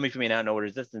 some of you may not know what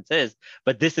resistance is,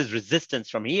 but this is resistance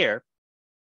from here,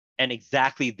 and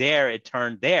exactly there it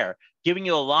turned there, giving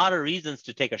you a lot of reasons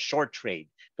to take a short trade.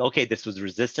 Okay, this was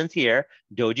resistance here,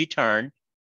 doji turn.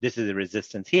 This is a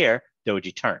resistance here,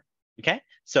 doji turn. Okay,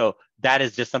 so that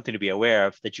is just something to be aware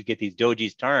of, that you get these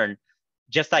dojis turn,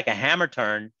 just like a hammer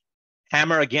turn.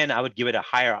 Hammer, again, I would give it a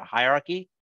higher hierarchy,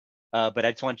 but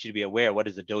I just want you to be aware, what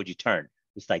is a doji turn?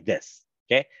 It's like this.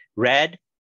 Okay, red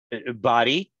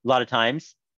body, a lot of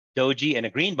times, doji, and a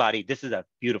green body. This is a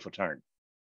beautiful turn.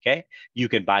 Okay, you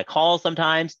can buy calls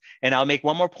sometimes, and I'll make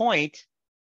one more point.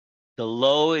 The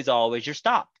low is always your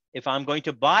stop. If I'm going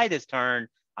to buy this turn,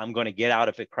 I'm going to get out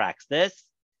if it cracks this.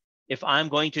 If I'm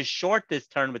going to short this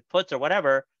turn with puts or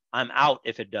whatever, I'm out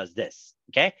if it does this.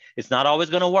 Okay, it's not always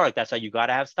going to work. That's why you got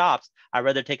to have stops. I'd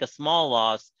rather take a small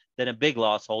loss than a big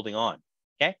loss holding on.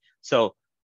 Okay, so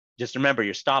just remember,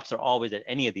 your stops are always at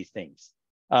any of these things.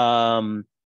 Uptrend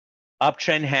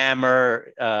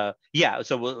hammer. Yeah,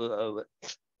 so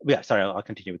yeah, sorry, I'll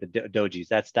continue with the dojis.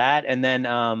 That's that. And then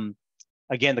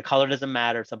again, the color doesn't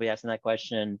matter. Somebody asking that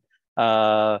question.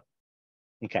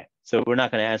 Okay, so we're not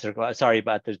going to answer. Sorry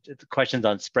about the questions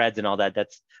on spreads and all that.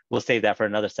 We'll save that for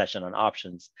another session on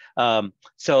options.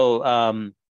 So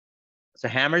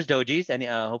hammers, dojis. Any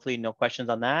hopefully no questions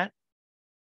on that.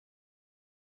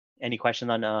 Any questions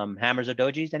on hammers or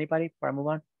dojis? Anybody before I move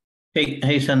on? Hey,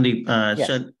 Sandeep. Yes.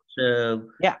 So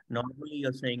yeah. Normally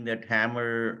you're saying that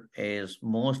hammer is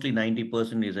mostly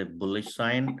 90% is a bullish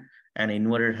sign, and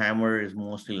inverted hammer is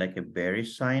mostly like a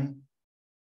bearish sign.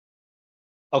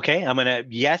 Okay, I'm gonna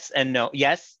yes and no.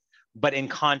 Yes, but in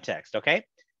context, okay?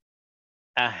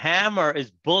 A hammer is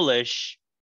bullish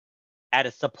at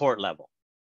a support level.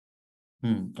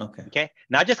 Okay. Okay,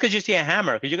 not just because you see a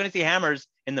hammer, because you're gonna see hammers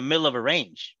in the middle of a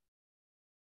range.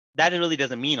 That really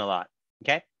doesn't mean a lot,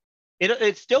 okay?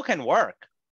 It still can work.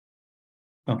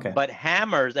 Okay. But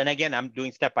hammers, and again, I'm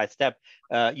doing step by step,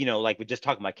 like we just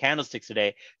talked about candlesticks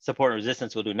today, support and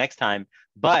resistance we'll do next time.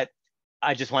 But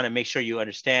I just want to make sure you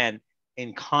understand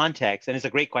in context, and it's a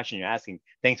great question you're asking.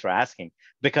 Thanks for asking,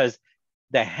 because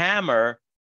the hammer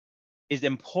is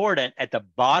important at the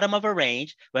bottom of a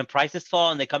range when prices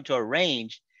fall and they come to a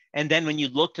range. And then when you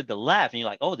look to the left and you're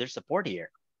like, oh, there's support here,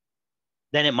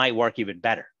 then it might work even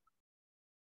better.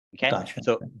 Okay. Gotcha.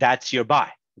 So that's your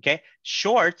buy. Okay.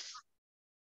 Shorts.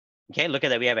 Okay. Look at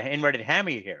that. We have an inverted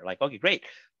hammer here. Like, okay, great.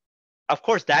 Of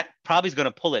course, that probably is going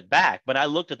to pull it back. But I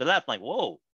looked at the left, like,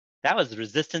 whoa, that was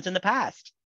resistance in the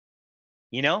past,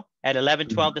 at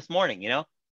 11:12 this morning,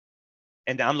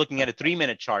 and I'm looking at a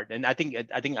 3-minute chart, and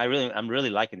I'm really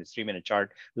liking this 3-minute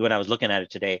chart when I was looking at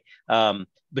it today,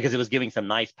 because it was giving some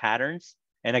nice patterns.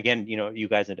 And again, you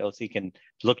guys at OC can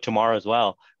look tomorrow as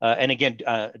well. And again,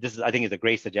 this I think is a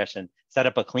great suggestion. Set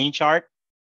up a clean chart,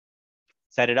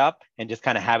 set it up, and just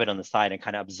kind of have it on the side and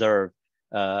kind of observe.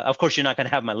 Of course, you're not going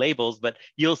to have my labels, but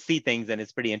you'll see things, and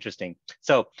it's pretty interesting.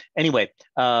 So anyway,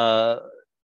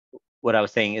 what I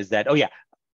was saying is that,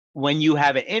 when you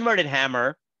have an inverted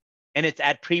hammer and it's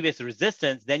at previous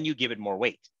resistance, then you give it more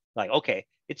weight. Like, okay,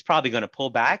 it's probably going to pull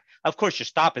back. Of course, your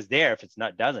stop is there if it's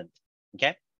not doesn't.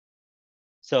 Okay.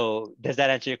 So does that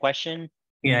answer your question?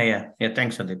 Yeah.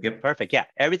 Thanks, Sandeep. Yep. Perfect. Yeah.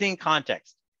 Everything in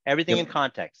context. Everything Yep. in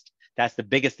context. That's the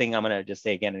biggest thing I'm going to just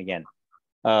say again and again.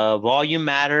 Volume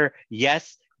matter.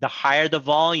 Yes. The higher the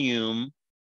volume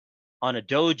on a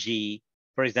doji,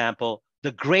 for example,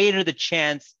 the greater the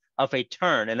chance of a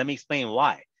turn. And let me explain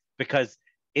why. Because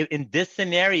in this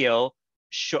scenario,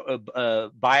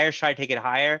 buyers try to take it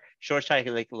higher, shorts try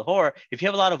to take it lower. If you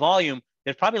have a lot of volume,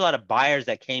 there's probably a lot of buyers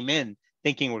that came in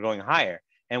thinking we're going higher.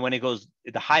 And when it goes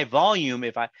the high volume,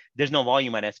 there's no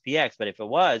volume on SPX, but if it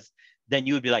was, then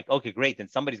you would be like, okay, great, then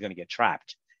somebody's going to get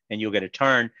trapped and you'll get a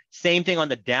turn. Same thing on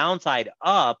the downside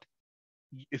up.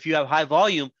 If you have high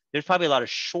volume, there's probably a lot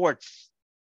of shorts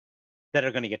that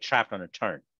are going to get trapped on a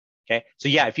turn. Okay. So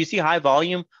yeah, if you see high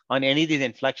volume on any of these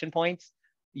inflection points,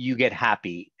 you get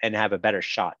happy and have a better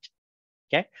shot.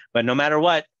 Okay. But no matter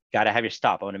what, got to have your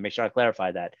stop. I want to make sure I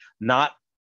clarify that. Not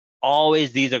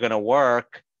always these are going to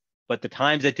work, but the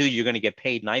times that do, you're going to get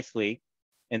paid nicely.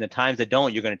 And the times that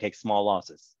don't, you're going to take small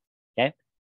losses. Okay.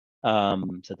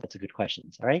 So that's a good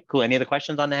question. All right, cool. Any other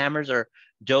questions on the hammers or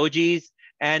dojis?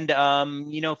 And,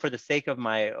 for the sake of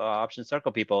my option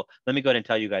circle people, let me go ahead and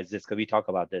tell you guys this because we talk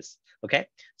about this. Okay.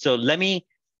 So let me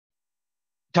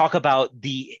talk about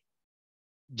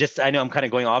I know I'm kind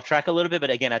of going off track a little bit,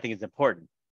 but again, I think it's important.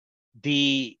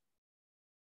 The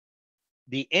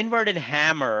inverted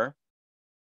hammer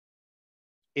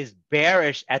is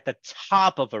bearish at the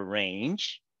top of a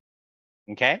range.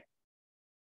 Okay.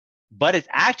 But it's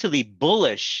actually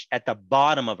bullish at the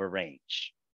bottom of a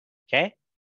range. Okay.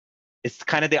 It's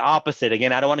kind of the opposite.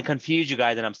 Again, I don't want to confuse you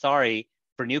guys, and I'm sorry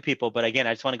for new people, but again,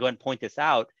 I just want to go ahead and point this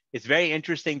out. It's very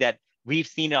interesting that we've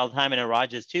seen it all the time in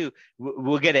Rajas too.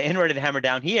 We'll get an inverted hammer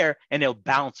down here and it'll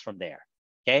bounce from there.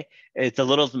 Okay. It's a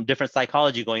little some different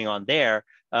psychology going on there.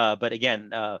 But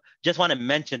again, just want to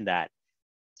mention that.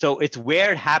 So it's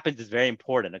where it happens is very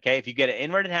important. Okay. If you get an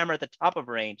inverted hammer at the top of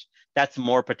a range, that's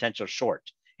more potential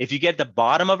short. If you get the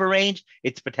bottom of a range,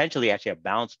 it's potentially actually a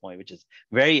bounce point, which is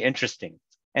very interesting.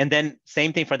 And then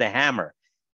same thing for the hammer.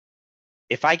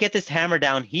 If I get this hammer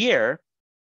down here,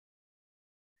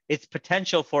 it's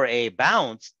potential for a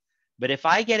bounce. But if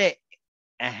I get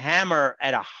a hammer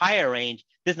at a higher range,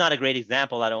 this is not a great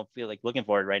example. I don't feel like looking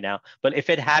for it right now. But if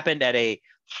it happened at a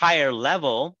higher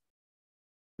level,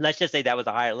 let's just say that was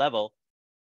a higher level,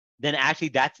 then actually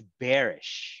that's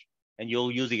bearish. And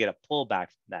you'll usually get a pullback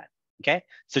from that. Okay.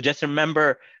 So just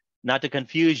remember not to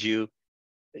confuse you.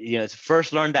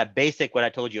 First learn that basic, what I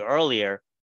told you earlier,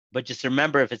 but just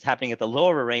remember if it's happening at the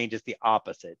lower range, it's the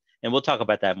opposite. And we'll talk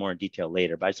about that more in detail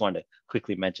later, but I just wanted to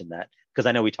quickly mention that because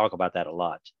I know we talk about that a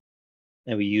lot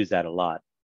and we use that a lot.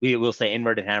 We will say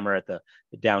inverted hammer at the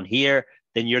down here.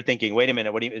 Then you're thinking, wait a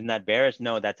minute, isn't that bearish?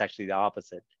 No, that's actually the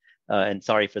opposite. And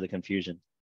sorry for the confusion.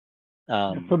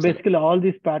 So basically all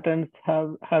these patterns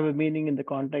have a meaning in the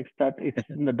context that it's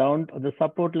in the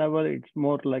support level, it's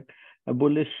more like a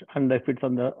bullish, and if it's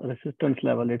on the resistance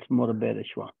level, it's more a bearish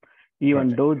one.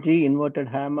 Even Perfect. doji, inverted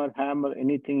hammer,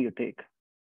 anything you take.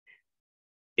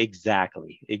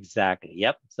 Exactly.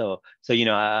 Yep. So you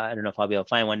know, I don't know if I'll be able to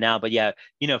find one now, but yeah,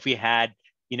 you know, if we had,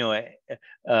 you know,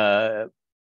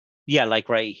 yeah, like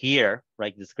right here,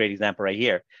 right, this great example right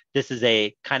here. This is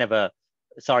a kind of a,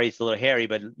 sorry, it's a little hairy,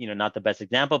 but you know, not the best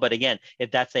example. But again,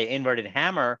 if that's a inverted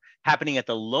hammer happening at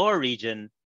the lower region,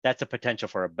 that's a potential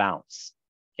for a bounce.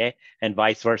 Okay, and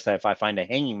vice versa. If I find a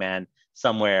hanging man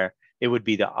somewhere, it would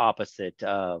be the opposite.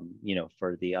 You know,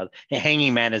 for the other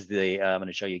hanging man is the I'm going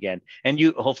to show you again, and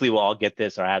you hopefully will all get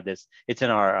this or have this. It's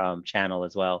in our channel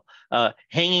as well.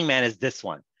 Hanging man is this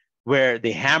one, where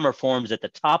the hammer forms at the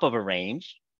top of a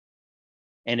range,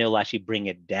 and it'll actually bring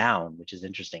it down, which is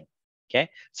interesting. Okay,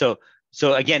 so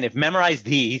again, if memorize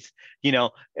these, you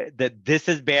know, that this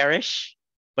is bearish,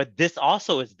 but this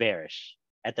also is bearish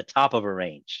at the top of a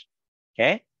range.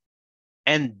 Okay,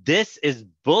 and this is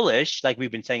bullish, like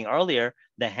we've been saying earlier,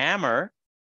 the hammer.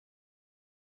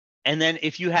 And then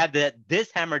if you have this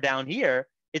hammer down here,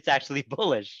 it's actually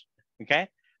bullish. Okay.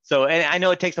 So, and I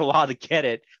know it takes a while to get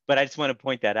it, but I just want to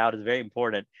point that out. It's very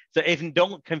important. So if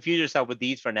don't confuse yourself with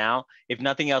these for now. If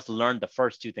nothing else, learn the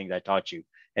first two things I taught you.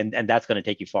 And that's going to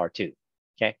take you far too.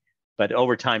 Okay. But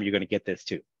over time, you're going to get this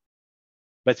too.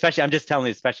 But especially, I'm just telling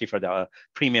you, especially for the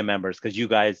premium members, because you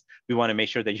guys, we want to make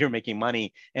sure that you're making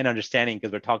money and understanding,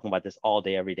 because we're talking about this all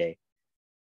day, every day.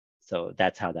 So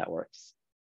that's how that works.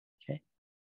 Okay.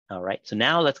 All right. So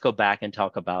now let's go back and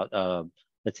talk about,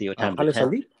 let's see what time. Hello,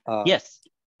 Sandeep. Yes.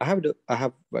 I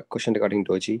have a question regarding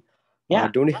Doji. Yeah.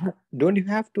 Don't you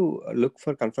have to look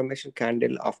for confirmation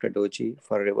candle after Doji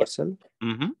for a reversal?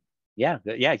 Mm-hmm. Yeah,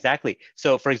 exactly.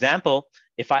 So for example,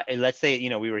 if let's say,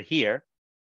 you know, we were here,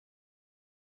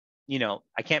 you know,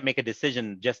 I can't make a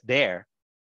decision just there.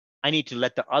 I need to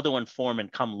let the other one form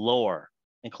and come lower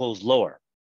and close lower.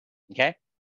 Okay.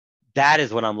 That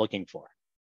is what I'm looking for.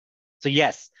 So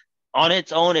yes, on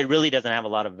its own, it really doesn't have a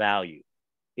lot of value.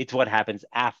 It's what happens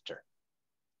after.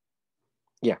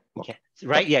 Yeah. Okay.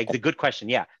 Right. Yeah. It's a good question.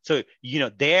 Yeah. So, you know,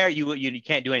 there you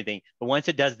can't do anything. But once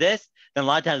it does this, then a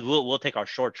lot of times we'll take our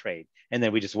short trade, and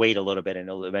then we just wait a little bit and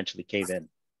it'll eventually cave in.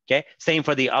 Okay. Same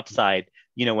for the upside.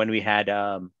 You know, when we had,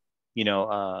 you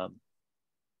know,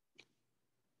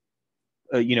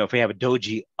 if we have a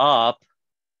doji up,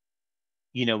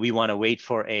 you know, we want to wait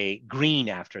for a green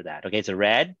after that. Okay. It's a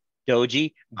red,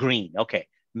 doji, green. Okay.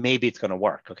 Maybe it's going to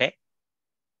work. Okay.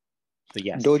 So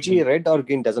yes. Doji, red or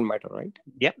green doesn't matter, right?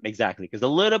 Yep, exactly. Because a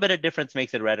little bit of difference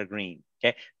makes it red or green.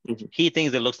 Okay. Mm-hmm. Key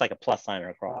things, it looks like a plus sign or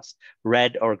a cross.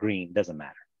 Red or green doesn't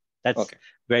matter. That's okay.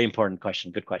 Very important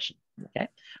question. Good question. Okay.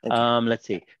 Let's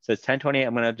see. So it's 10:20.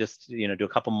 I'm gonna just do a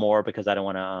couple more because I don't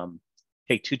want to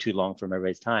take too long from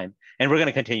everybody's time. And we're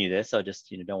gonna continue this. So just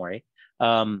don't worry.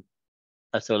 So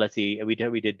let's see. We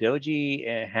did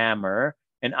Doji, hammer,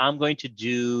 and I'm going to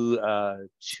do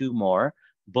two more: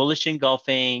 bullish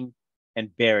engulfing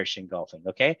and bearish engulfing.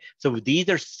 Okay. So these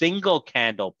are single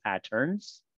candle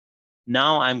patterns.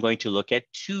 Now I'm going to look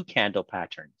at two candle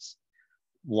patterns.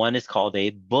 One is called a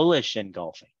bullish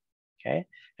engulfing. Okay.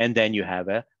 And then you have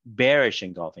a bearish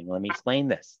engulfing. Let me explain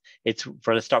this.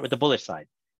 Let's start with the bullish side.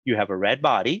 You have a red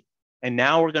body, and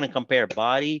now we're going to compare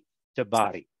body to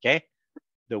body. Okay.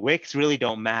 The wicks really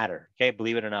don't matter. Okay.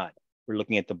 Believe it or not, we're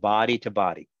looking at the body to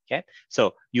body. Okay.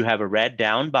 So you have a red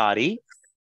down body,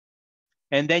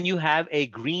 and then you have a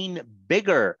green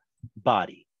bigger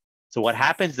body. So what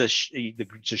happens? The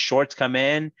shorts come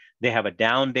in. They have a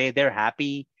down day. They're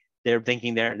happy. They're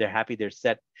thinking they're happy. They're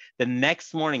set. The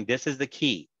next morning, this is the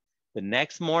key. The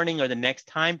next morning or the next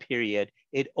time period,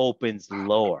 it opens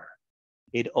lower.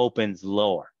 It opens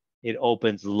lower. It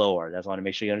opens lower. That's why I want to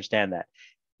make sure you understand that.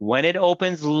 When it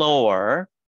opens lower,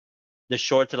 the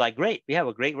shorts are like, great. We have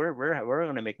a great. We're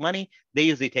going to make money. They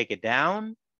usually take it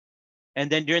down. And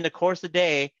then during the course of the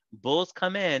day, bulls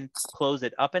come in, close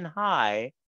it up and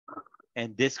high,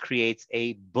 and this creates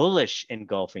a bullish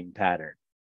engulfing pattern.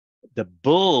 The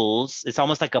bulls, it's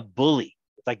almost like a bully.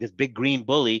 It's like this big green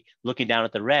bully looking down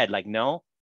at the red, like, no,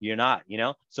 you're not,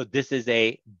 So this is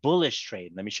a bullish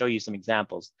trade. Let me show you some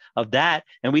examples of that.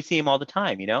 And we see them all the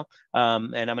time, And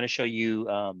I'm going to show you,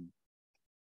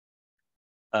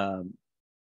 I'll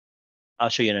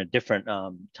show you in a different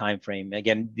time frame.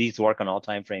 Again, these work on all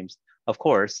time frames, of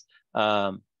course.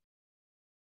 We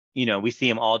see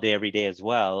them all day, every day as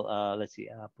well. Let's see,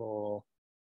 Apple.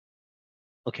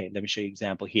 Okay, let me show you an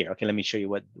example here. Okay, let me show you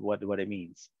what it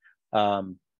means.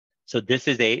 So this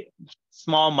is a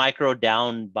small micro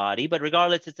down body, but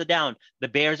regardless, it's a down. The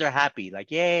bears are happy,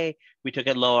 like, yay, we took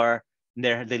it lower.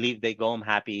 And they go home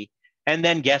happy. And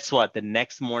then guess what? The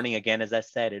next morning, again, as I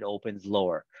said, it opens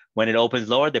lower. When it opens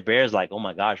lower, the bear's like, oh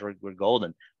my gosh, we're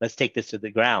golden. Let's take this to the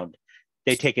ground.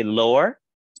 They take it lower.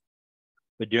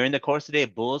 But during the course of the day,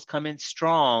 bulls come in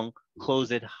strong, close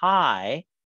it high,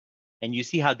 and you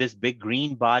see how this big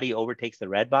green body overtakes the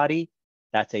red body?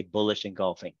 That's a bullish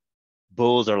engulfing.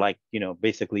 Bulls are like,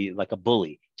 basically like a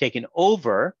bully taken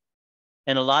over.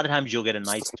 And a lot of times you'll get a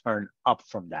nice turn up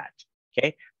from that.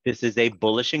 Okay. This is a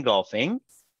bullish engulfing.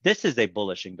 This is a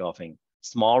bullish engulfing.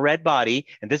 Small red body.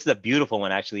 And this is a beautiful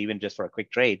one, actually, even just for a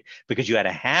quick trade, because you had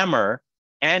a hammer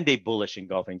and a bullish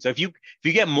engulfing. So if you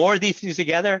get more of these things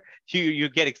together, you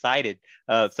get excited.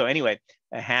 So anyway,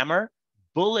 a hammer,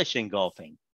 bullish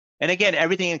engulfing. And again,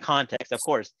 everything in context. Of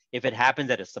course, if it happens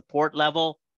at a support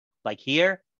level, like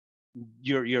here,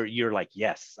 you're like,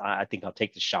 yes, I think I'll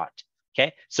take the shot.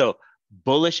 Okay. So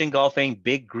bullish engulfing,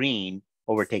 big green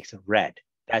overtakes red.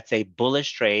 That's a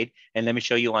bullish trade. And let me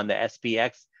show you on the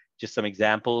SPX just some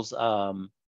examples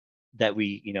that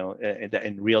we,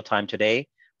 in real time today.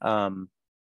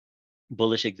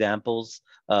 Bullish examples.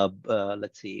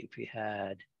 Let's see if we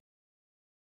had,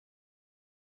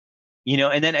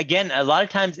 and then again, a lot of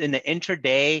times in the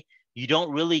intraday, you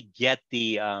don't really get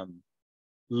the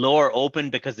lower open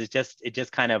because it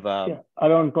just kind of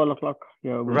around 12 o'clock.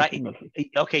 Yeah, right.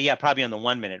 Okay, yeah, probably on the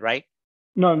 1 minute, right?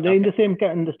 No, in the same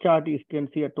in this chart you can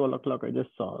see at 12 o'clock. I just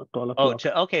saw 12 o'clock.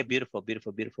 Oh, okay, beautiful.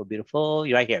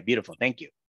 You're right here, beautiful. Thank you.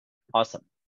 Awesome,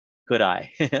 good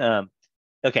eye.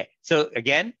 Okay, so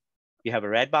again, you have a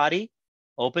red body,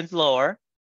 opens lower,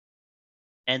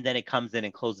 and then it comes in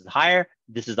and closes higher.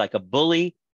 This is like a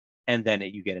bully, and then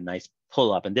you get a nice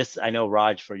pull up. And this, I know,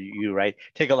 Raj, for you, right?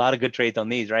 Take a lot of good trades on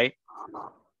these, right?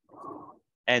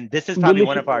 And this is probably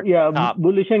one of our top.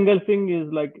 Bullish engulfing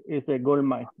is a gold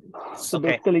mine. So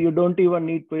basically, you don't even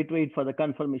need to wait for the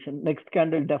confirmation. Next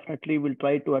candle definitely will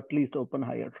try to at least open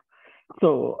higher.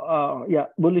 So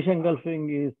bullish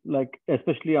engulfing is like,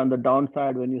 especially on the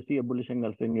downside, when you see a bullish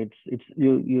engulfing, it's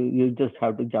you just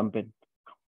have to jump in.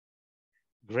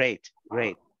 Great.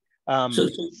 So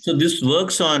this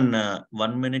works on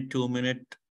 1 minute, 2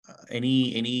 minute,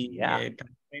 any time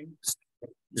frame?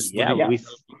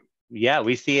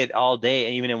 We see it all day,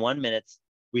 and even in 1 minute,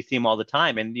 we see them all the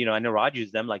time. And I know Raj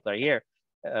used them, like right here.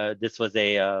 This was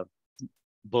a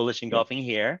bullish engulfing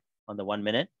here on the 1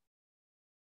 minute,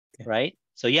 right?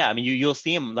 So yeah, I mean, you'll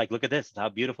see them. Like, look at this. How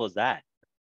beautiful is that?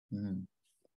 Mm.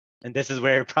 And this is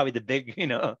where probably the big,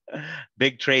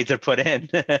 big trades are put in.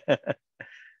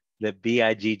 The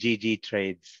BIGGG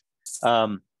trades.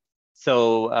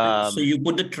 So you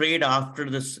put the trade after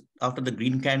the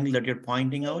green candle that you're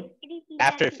pointing out?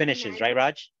 After it finishes, right,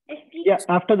 Raj? Yeah,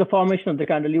 after the formation of the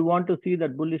candle, you want to see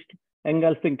that bullish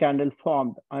engulfing candle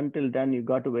formed. Until then, you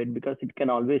got to wait, because it can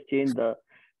always change the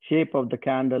shape of the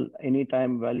candle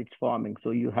anytime while it's forming. So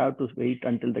you have to wait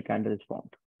until the candle is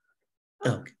formed.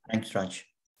 Okay, thanks, Raj.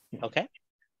 Okay,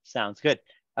 sounds good.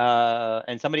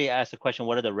 And somebody asked a question,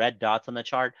 what are the red dots on the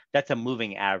chart? That's a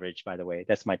moving average, by the way.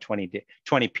 That's my 20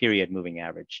 period moving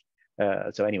average.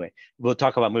 So anyway, we'll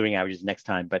talk about moving averages next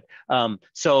time. But back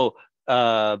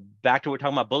to what we're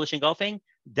talking about, bullish engulfing,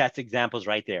 that's examples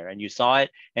right there. And you saw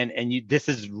it, and this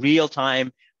is real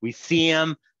time. We see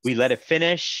them, we let it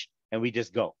finish, and we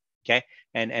just go. Okay.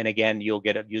 And again, you'll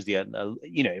get usually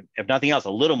if nothing else,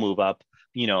 a little move up.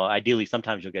 Ideally,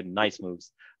 sometimes you'll get nice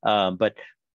moves. But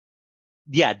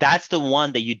yeah, that's the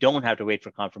one that you don't have to wait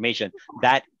for confirmation.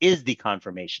 That is the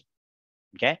confirmation.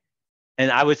 Okay.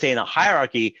 And I would say in the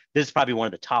hierarchy, this is probably one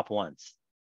of the top ones,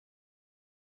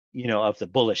 of the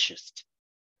bullishest.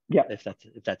 Yeah. If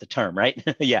that's a term, right?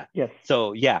 Yeah. Yes.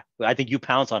 So yeah, I think you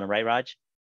pounce on it, right, Raj?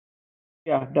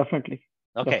 Yeah, definitely.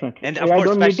 Okay. Definitely. And I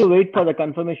don't need to wait for the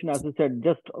confirmation, as I said.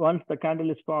 Just once the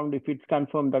candle is formed, if it's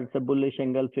confirmed that it's a bullish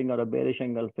engulfing or a bearish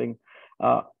engulfing,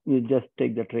 you just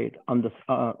take the trade on the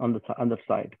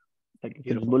side. Like if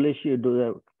it's bullish, you do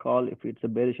the call. If it's a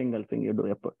bearish engulfing, you do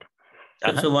a put.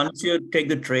 So once you take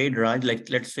the trade, Raj, like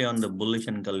let's say on the bullish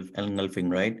engulfing,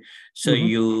 right? So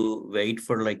you wait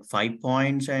for like 5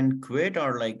 points and quit,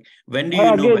 or like when do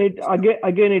you know?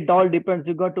 Again, it all depends.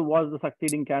 You got to watch the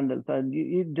succeeding candles,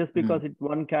 and just because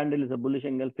one candle is a bullish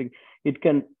engulfing,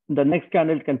 the next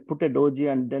candle can put a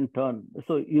doji and then turn.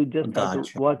 So you just have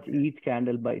to watch each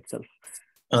candle by itself.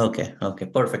 Okay.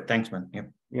 Perfect. Thanks, man. Yep.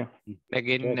 Yeah.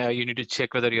 Again, you need to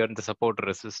check whether you're in the support or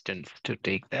resistance to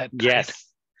take that. Yes. Trade.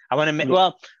 I want to,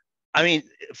 well, I mean,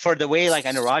 for the way like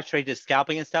I know Raj trades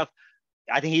scalping and stuff,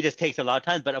 I think he just takes a lot of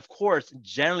time. But of course,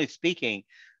 generally speaking,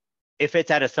 if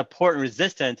it's at a support and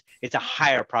resistance, it's a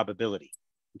higher probability.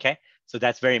 Okay. So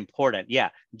that's very important. Yeah.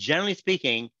 Generally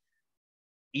speaking,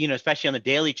 especially on the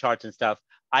daily charts and stuff,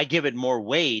 I give it more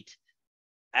weight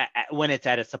when it's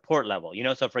at a support level,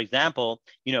 So for example,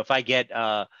 if I get,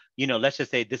 let's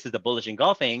just say this is the bullish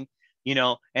engulfing, you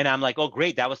know, and I'm like, oh,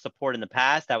 great, that was support in the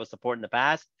past, that was support in the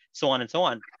past, so on and so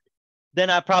on, then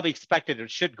I probably expected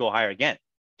it should go higher again.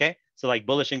 Okay, so like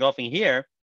bullish engulfing here,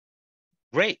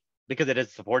 great, because it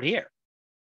has support here.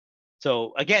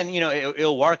 So again, you know,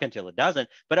 it'll work until it doesn't.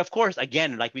 But of course,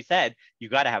 again, like we said, you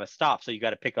got to have a stop. So you got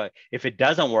to pick a, if it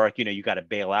doesn't work, you know, you got to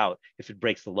bail out if it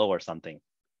breaks the low or something.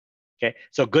 Okay,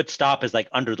 so good stop is like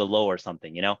under the low or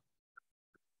something, you know,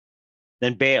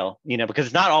 then bail, you know, because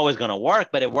it's not always going to work,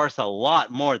 but it works a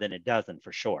lot more than it doesn't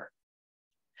for sure.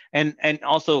 And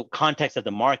also context of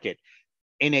the market.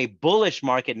 In a bullish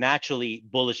market, naturally,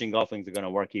 bullish engulfings are going to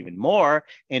work even more.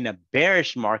 In a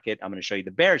bearish market, I'm going to show you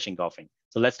the bearish engulfing.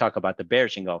 So let's talk about the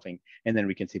bearish engulfing, and then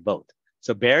we can see both.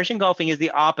 So bearish engulfing is the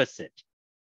opposite.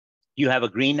 You have a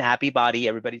green happy body.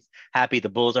 Everybody's happy. The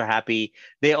bulls are happy.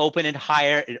 They open it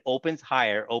higher. It opens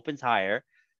higher, opens higher.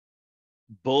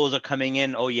 Bulls are coming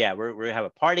in. Oh, yeah, we're going to have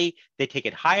a party. They take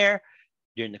it higher.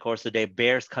 During the course of the day,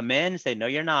 bears come in, say, no,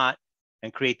 you're not,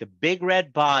 and create the big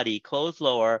red body, close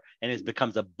lower, and it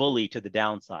becomes a bully to the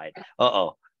downside.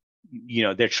 Uh-oh, you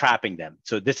know, they're trapping them.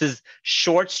 So this is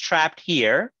shorts trapped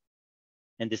here,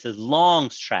 and this is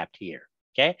longs trapped here,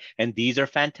 okay? And these are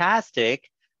fantastic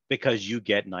because you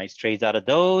get nice trades out of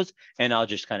those, and I'll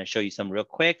just kind of show you some real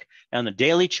quick on the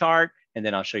daily chart, and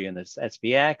then I'll show you in this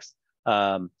SPX.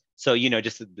 So, you know,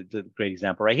 just the great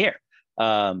example right here.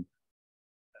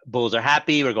 Bulls are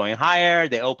happy, we're going higher.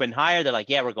 They open higher. They're like,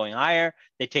 yeah, we're going higher.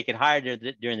 They take it higher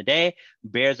during the day.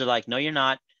 Bears are like, no, you're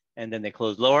not. And then they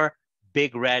close lower.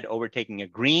 Big red overtaking a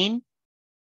green.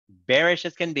 Bearish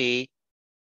as can be.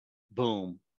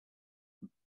 Boom.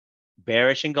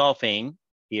 Bearish engulfing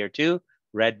here too.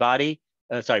 Red body.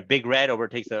 Sorry, big red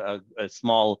overtakes a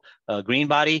small green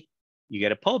body. You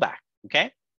get a pullback,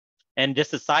 okay? And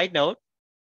just a side note,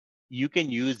 you can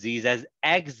use these as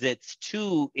exits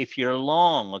too if you're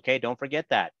long, okay? Don't forget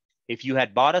that. If you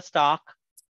had bought a stock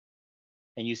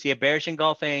and you see a bearish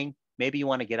engulfing, maybe you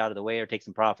want to get out of the way or take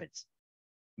some profits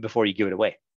before you give it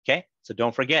away, okay? So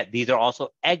don't forget, these are also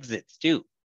exits too.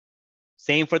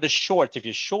 Same for the shorts. If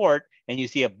you're short and you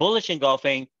see a bullish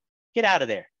engulfing, get out of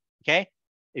there, okay?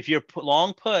 If you're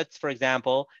long puts, for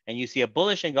example, and you see a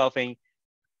bullish engulfing,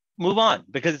 move on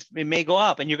because it may go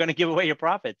up and you're going to give away your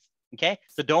profits. Okay,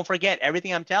 so don't forget,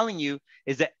 everything I'm telling you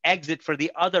is an exit for the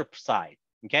other side,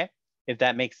 okay? If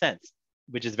that makes sense,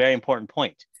 which is a very important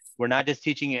point. We're not just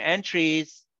teaching you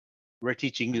entries, we're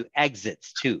teaching you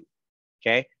exits too,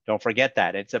 okay? Don't forget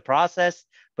that. It's a process,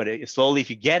 but slowly, if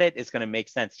you get it, it's gonna make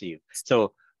sense to you.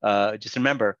 So just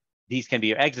remember, these can be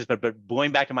your exits, but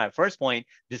going back to my first point,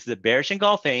 this is a bearish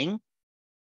engulfing,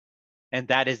 and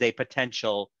that is a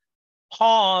potential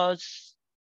pause.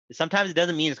 Sometimes it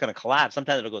doesn't mean it's going to collapse.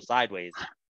 Sometimes it'll go sideways.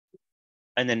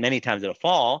 And then many times it'll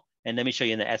fall. And let me show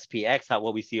you in the SPX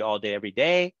what we see all day, every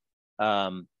day.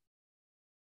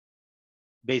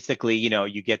 Basically, you know,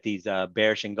 you get these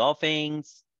bearish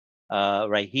engulfings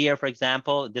right here, for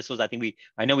example. This was, I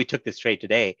know we took this trade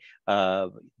today.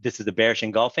 This is the bearish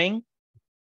engulfing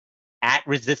at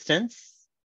resistance.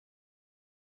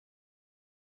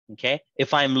 Okay,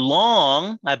 if I'm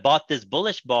long, I bought this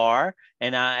bullish bar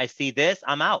and I see this,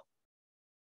 I'm out.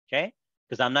 Okay,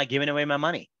 because I'm not giving away my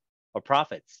money or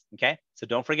profits. Okay, so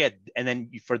don't forget. And then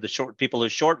for the short people who are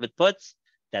short with puts,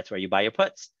 that's where you buy your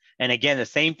puts. And again, the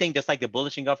same thing, just like the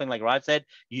bullish engulfing, like Rod said,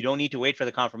 you don't need to wait for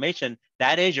the confirmation.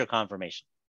 That is your confirmation.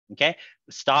 Okay,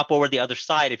 stop over the other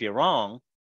side if you're wrong,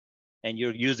 and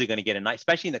you're usually going to get a nice,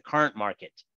 especially in the current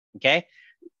market. Okay.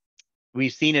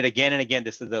 We've seen it again and again.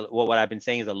 This is what I've been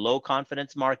saying is a low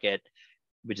confidence market,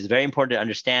 which is very important to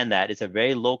understand that. It's a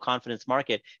very low confidence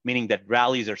market, meaning that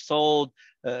rallies are sold.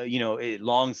 You know,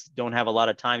 longs don't have a lot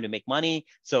of time to make money.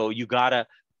 So you got to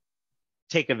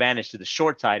take advantage to the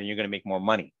short side and you're going to make more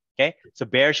money. Okay. So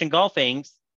bearish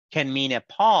engulfings can mean a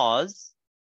pause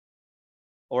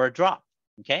or a drop.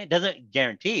 Okay. It doesn't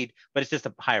guaranteed, but it's just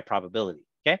a higher probability.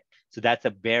 Okay. So that's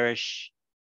a bearish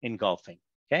engulfing.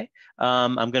 Okay,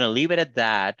 I'm going to leave it at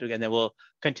that, and then we'll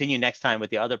continue next time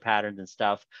with the other patterns and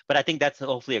stuff. But I think that's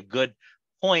hopefully a good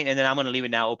point, and then I'm going to leave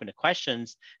it now open to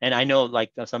questions. And I know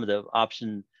like some of the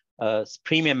option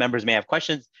premium members may have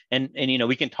questions, and you know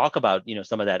we can talk about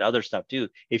some of that other stuff too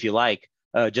if you like.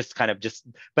 But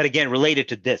again, related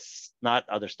to this, not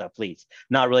other stuff, please.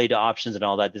 Not related to options and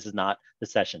all that. This is not the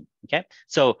session. Okay.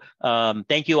 So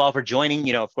thank you all for joining.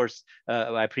 Of course,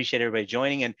 I appreciate everybody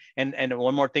joining. And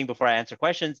one more thing before I answer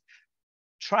questions,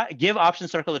 give Option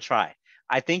Circle a try.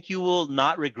 I think you will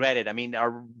not regret it. I mean,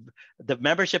 the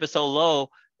membership is so low,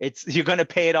 you're going to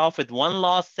pay it off with one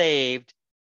loss saved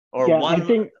or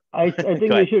one. I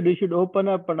think we should open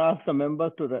up and ask the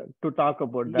members to talk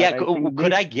about that. Yeah,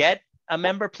 could I get a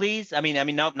member, please? I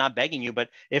mean, not begging you, but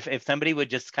if somebody would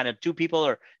just kind of 2 people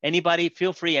or anybody,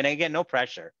 feel free. And again, no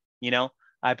pressure. I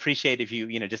appreciate if you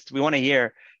just, we want to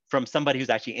hear from somebody who's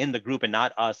actually in the group and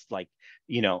not us. Like,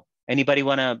 anybody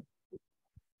want to?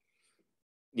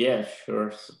 Yeah,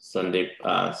 sure, Sandeep.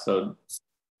 So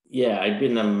yeah, I've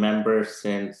been a member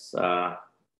since I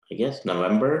guess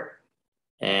November,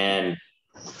 and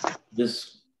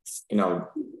this,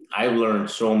 I've learned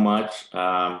so much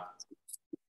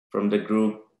from the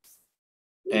group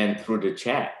and through the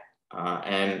chat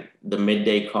and the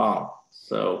midday call.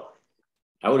 So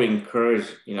I would encourage,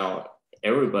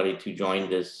 everybody to join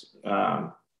this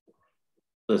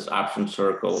this option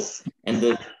circle. And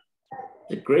the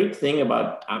great thing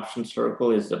about option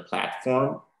circle is the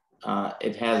platform.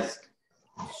 It has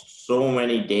so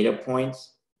many data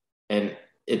points, and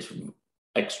it's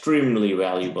extremely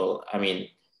valuable. I mean,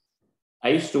 I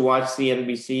used to watch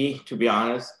CNBC, to be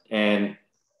honest, and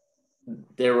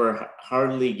they were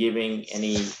hardly giving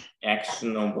any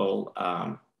actionable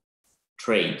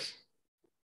trades,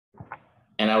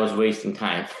 and I was wasting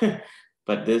time.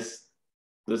 But this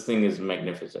thing is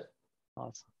magnificent.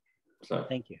 Awesome. So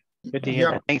thank you. Good to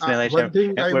hear that. Thanks, Nilesh. One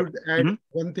thing I would add.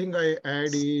 One thing I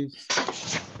add is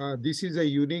this is a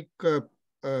unique,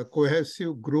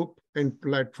 cohesive group and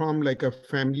platform, like a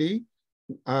family.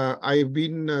 I've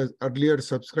been earlier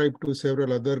subscribed to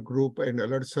several other group and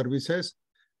alert services.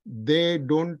 They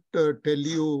don't tell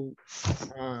you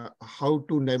how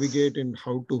to navigate and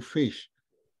how to fish.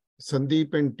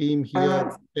 Sandeep and team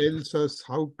here tells us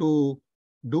how to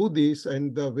do this,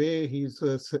 and the way he's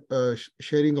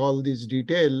sharing all this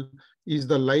detail is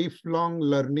the lifelong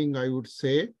learning, I would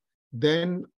say.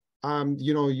 Then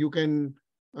you can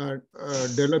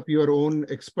develop your own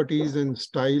expertise and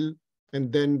style,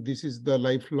 and then this is the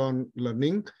lifelong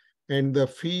learning. And the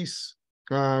fees,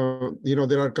 there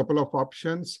are a couple of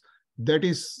options. That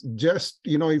is just,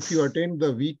 if you attend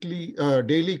the weekly,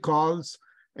 daily calls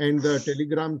and the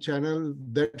Telegram channel,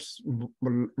 that's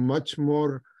much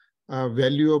more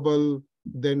valuable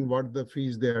than what the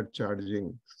fees they are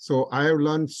charging. So I have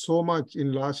learned so much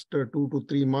in last 2 to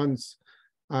 3 months,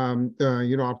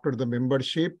 after the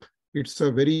membership. It's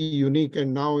a very unique.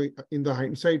 And now in the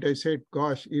hindsight, I said,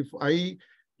 gosh, if I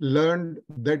learned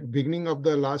that beginning of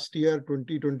the last year,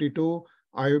 2022,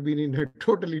 I have been in a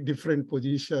totally different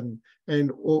position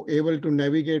and able to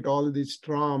navigate all this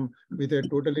storm with a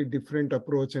totally different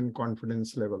approach and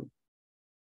confidence level.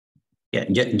 Yeah,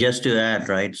 just to add,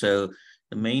 right? So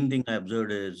the main thing I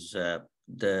observed is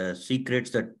the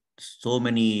secrets that so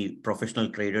many professional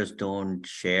traders don't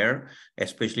share,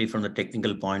 especially from the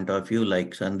technical point of view,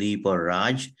 like Sandeep or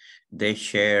Raj, they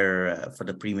share for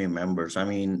the premium members. I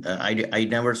mean, I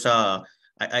never saw,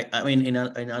 I mean, in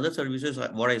other services,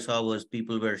 what I saw was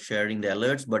people were sharing the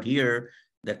alerts, but here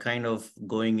they're kind of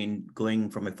going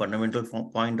from a fundamental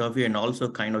point of view, and also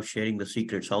kind of sharing the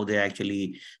secrets, how they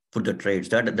actually put the trades.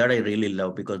 That I really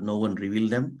love, because no one revealed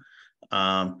them.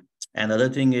 And the other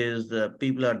thing is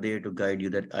people are there to guide you.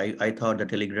 That I thought the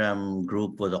Telegram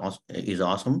group is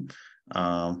awesome.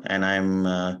 And I'm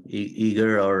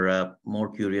eager or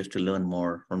more curious to learn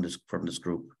more from this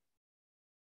group.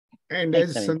 And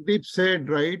as Sandeep said,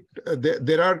 right,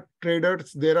 there are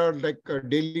traders, there are like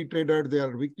daily traders, there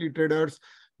are weekly traders.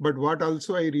 But what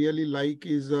also I really like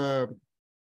is,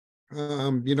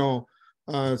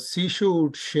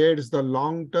 Sishu shares the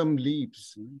long-term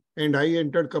leaps. And I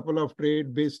entered a couple of trades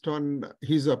based on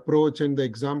his approach and the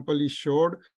example he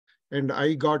showed. And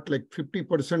I got like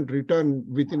 50% return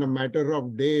within a matter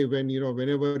of day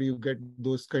whenever you get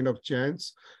those kind of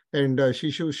chance. And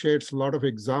Shishu shares a lot of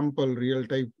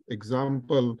real-time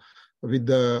example with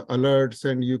the alerts,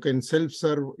 and you can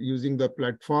self-serve using the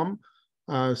platform.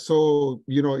 So,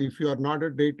 if you are not a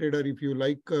day trader, if you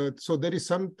like, so there is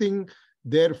something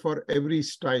there for every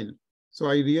style. So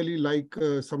I really like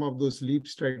some of those leap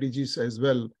strategies as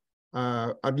well.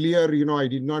 Earlier, I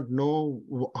did not know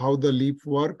how the leap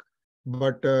work,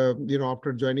 but,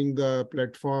 after joining the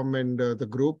platform and the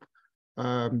group,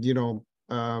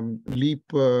 leap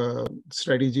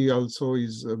strategy also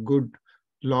is a good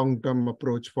long-term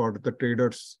approach for the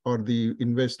traders or the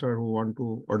investor who want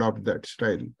to adopt that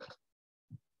style.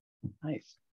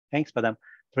 Nice. Thanks, Padam.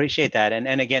 Appreciate that.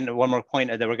 And again, one more point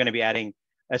that we're going to be adding,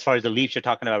 as far as the leaps you're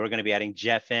talking about, we're going to be adding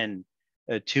Jeff in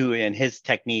too, and his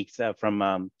techniques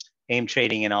from AIM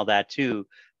trading and all that too,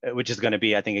 which is going to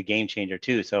be, I think, a game changer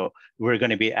too. So we're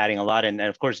going to be adding a lot. And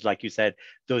of course, like you said,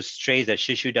 those trades that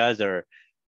Shishu does are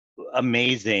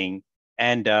amazing.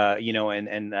 and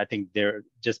and I think they're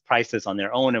just priceless on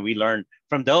their own, and we learn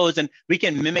from those, and we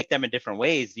can mimic them in different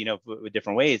ways, with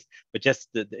different ways. But just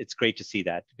it's great to see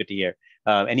that. Good to hear.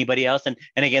 Anybody else? And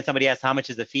again, somebody asked how much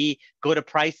is the fee. Go to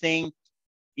pricing.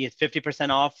 It's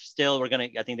 50% off still. I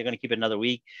think they're gonna keep it another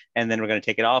week, and then we're gonna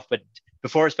take it off. But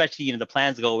before, especially the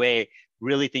plans go away,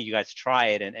 really think you guys try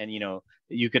it, and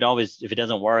you could always, if it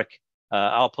doesn't work,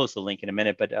 I'll post the link in a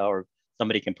minute, but or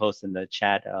somebody can post in the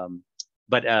chat.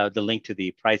 But the link to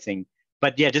the pricing.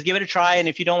 But yeah, just give it a try, and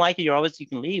if you don't like it, you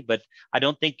can leave. But I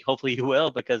don't think, hopefully you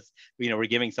will, because we're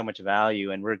giving so much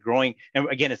value and we're growing. And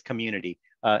again, it's community.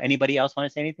 Anybody else want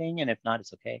to say anything? And if not,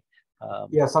 it's okay.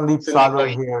 Yeah, Sandeep Sagar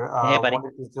here. Hey, buddy.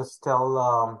 Wanted to just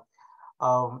tell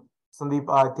Sandeep,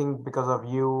 I think because of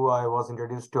you, I was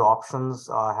introduced to options.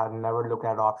 I had never looked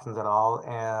at options at all.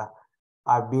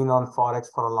 I've been on Forex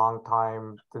for a long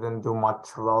time, didn't do much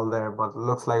well there, but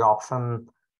looks like option,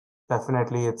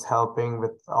 definitely it's helping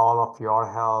with all of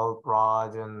your help,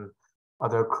 Raj, and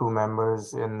other crew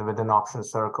members within Option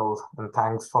Circle. And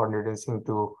thanks for introducing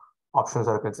to Option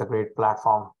Circle. It's a great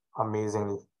platform,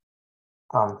 amazingly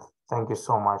done. Thank you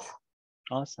so much.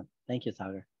 Awesome. Thank you,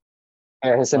 Sagar.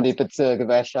 Hey, Sandeep, it's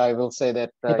Gavesh. I will say that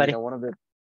Hey, one of the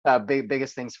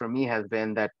biggest things for me has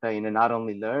been that not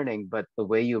only learning, but the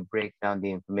way you break down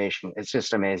the information. It's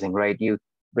just amazing, right? You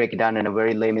break it down in a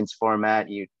very layman's format.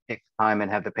 You take time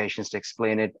and have the patience to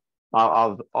explain it.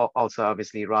 Also,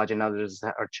 obviously, Raj and others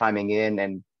are chiming in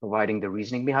and providing the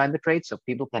reasoning behind the trade, so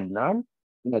people can learn.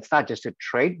 It's not just a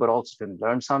trade, but also to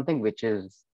learn something, which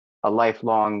is a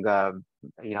lifelong,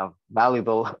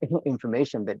 valuable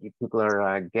information that people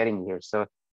are getting here. So,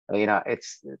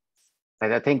 it's.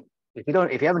 I think if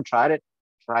you haven't tried it,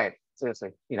 try it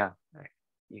seriously. You're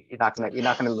not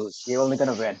gonna lose. You're only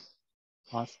gonna win.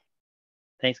 Awesome.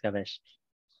 Thanks, Gavesh.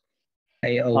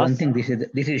 Hey, one thing. This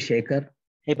is Shekhar.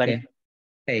 Hey, buddy. Okay.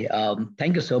 Hey,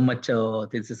 thank you so much.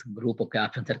 This is a group of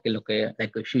Option Circle. Okay,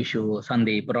 like Shishu,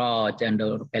 Sandeep, Raj, and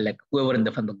like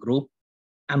whoever from the group.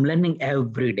 I'm learning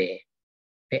every day,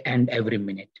 okay, and every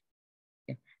minute.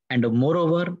 Okay? And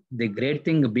moreover, the great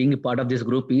thing being a part of this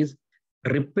group is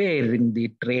repairing the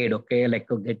trade. Okay, like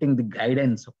getting the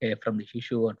guidance. Okay, from the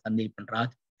Shishu and Sandeep and Raj,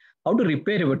 how to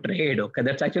repair your trade. Okay,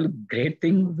 that's actually a great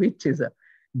thing, which is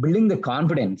building the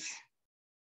confidence.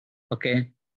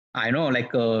 Okay, I know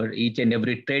like each and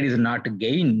every trade is not a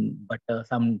gain, but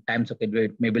sometimes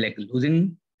it may be like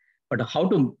losing. But how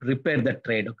to repair that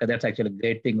trade? Okay, that's actually a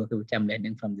great thing. Okay, which I'm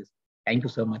learning from this. Thank you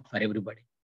so much for everybody.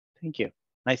 Thank you.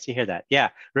 Nice to hear that.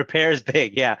 Yeah, repair is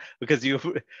big. Yeah, because you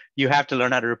have to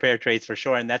learn how to repair trades for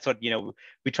sure, and that's what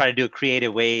we try to do,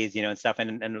 creative ways, and stuff.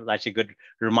 And actually, a good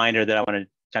reminder that I want to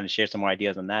kind of share some more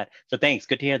ideas on that. So thanks.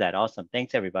 Good to hear that. Awesome.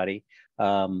 Thanks everybody.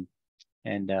 Yeah,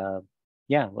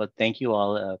 well, thank you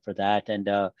all for that. And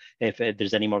if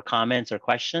there's any more comments or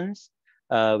questions,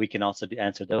 we can also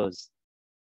answer those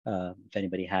if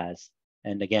anybody has.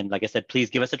 And again, like I said,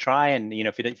 please give us a try. And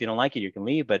if you don't like it, you can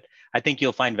leave. But I think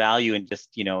you'll find value in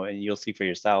just and you'll see for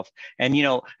yourself. And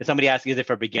if somebody asks, is it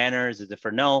for beginners? Is it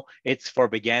for no? It's for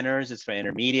beginners. It's for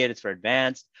intermediate. It's for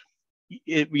advanced.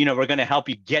 We're going to help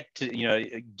you get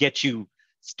you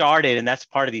started, and that's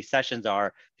part of these sessions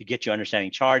are to get you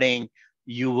understanding charting.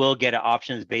 You will get an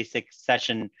options basic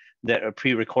session that are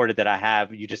pre-recorded that I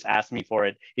have. You just ask me for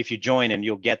it if you join, and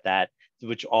you'll get that,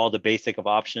 which all the basic of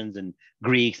options and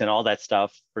Greeks and all that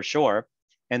stuff for sure.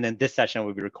 And then this session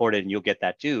will be recorded and you'll get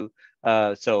that too.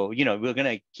 So, we're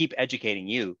going to keep educating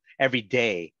you every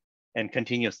day and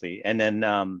continuously. And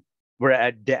then we're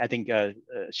at, I think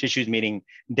Shishu's meeting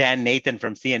Dan Nathan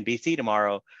from CNBC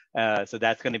tomorrow. So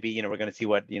that's going to be, we're going to see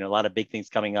what, a lot of big things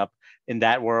coming up in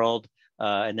that world.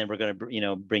 And then we're going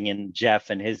to, bring in Jeff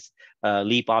and his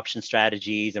leap option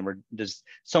strategies. And there's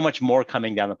so much more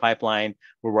coming down the pipeline.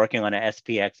 We're working on an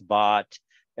SPX bot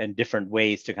and different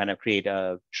ways to kind of create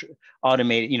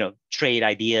automated, trade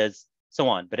ideas, so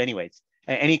on. But anyways,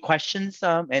 any questions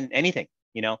and anything,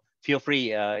 feel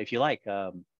free if you like,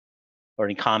 or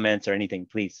any comments or anything,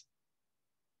 please.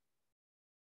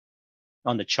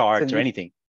 On the charts or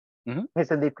anything. Mm-hmm. Hey,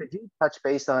 Sandeep, could you touch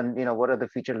base on, what are the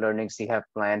future learnings you have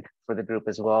planned for the group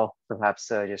as well? Perhaps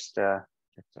just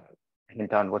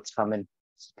hint on what's coming,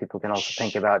 so people can also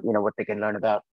think about, what they can learn about.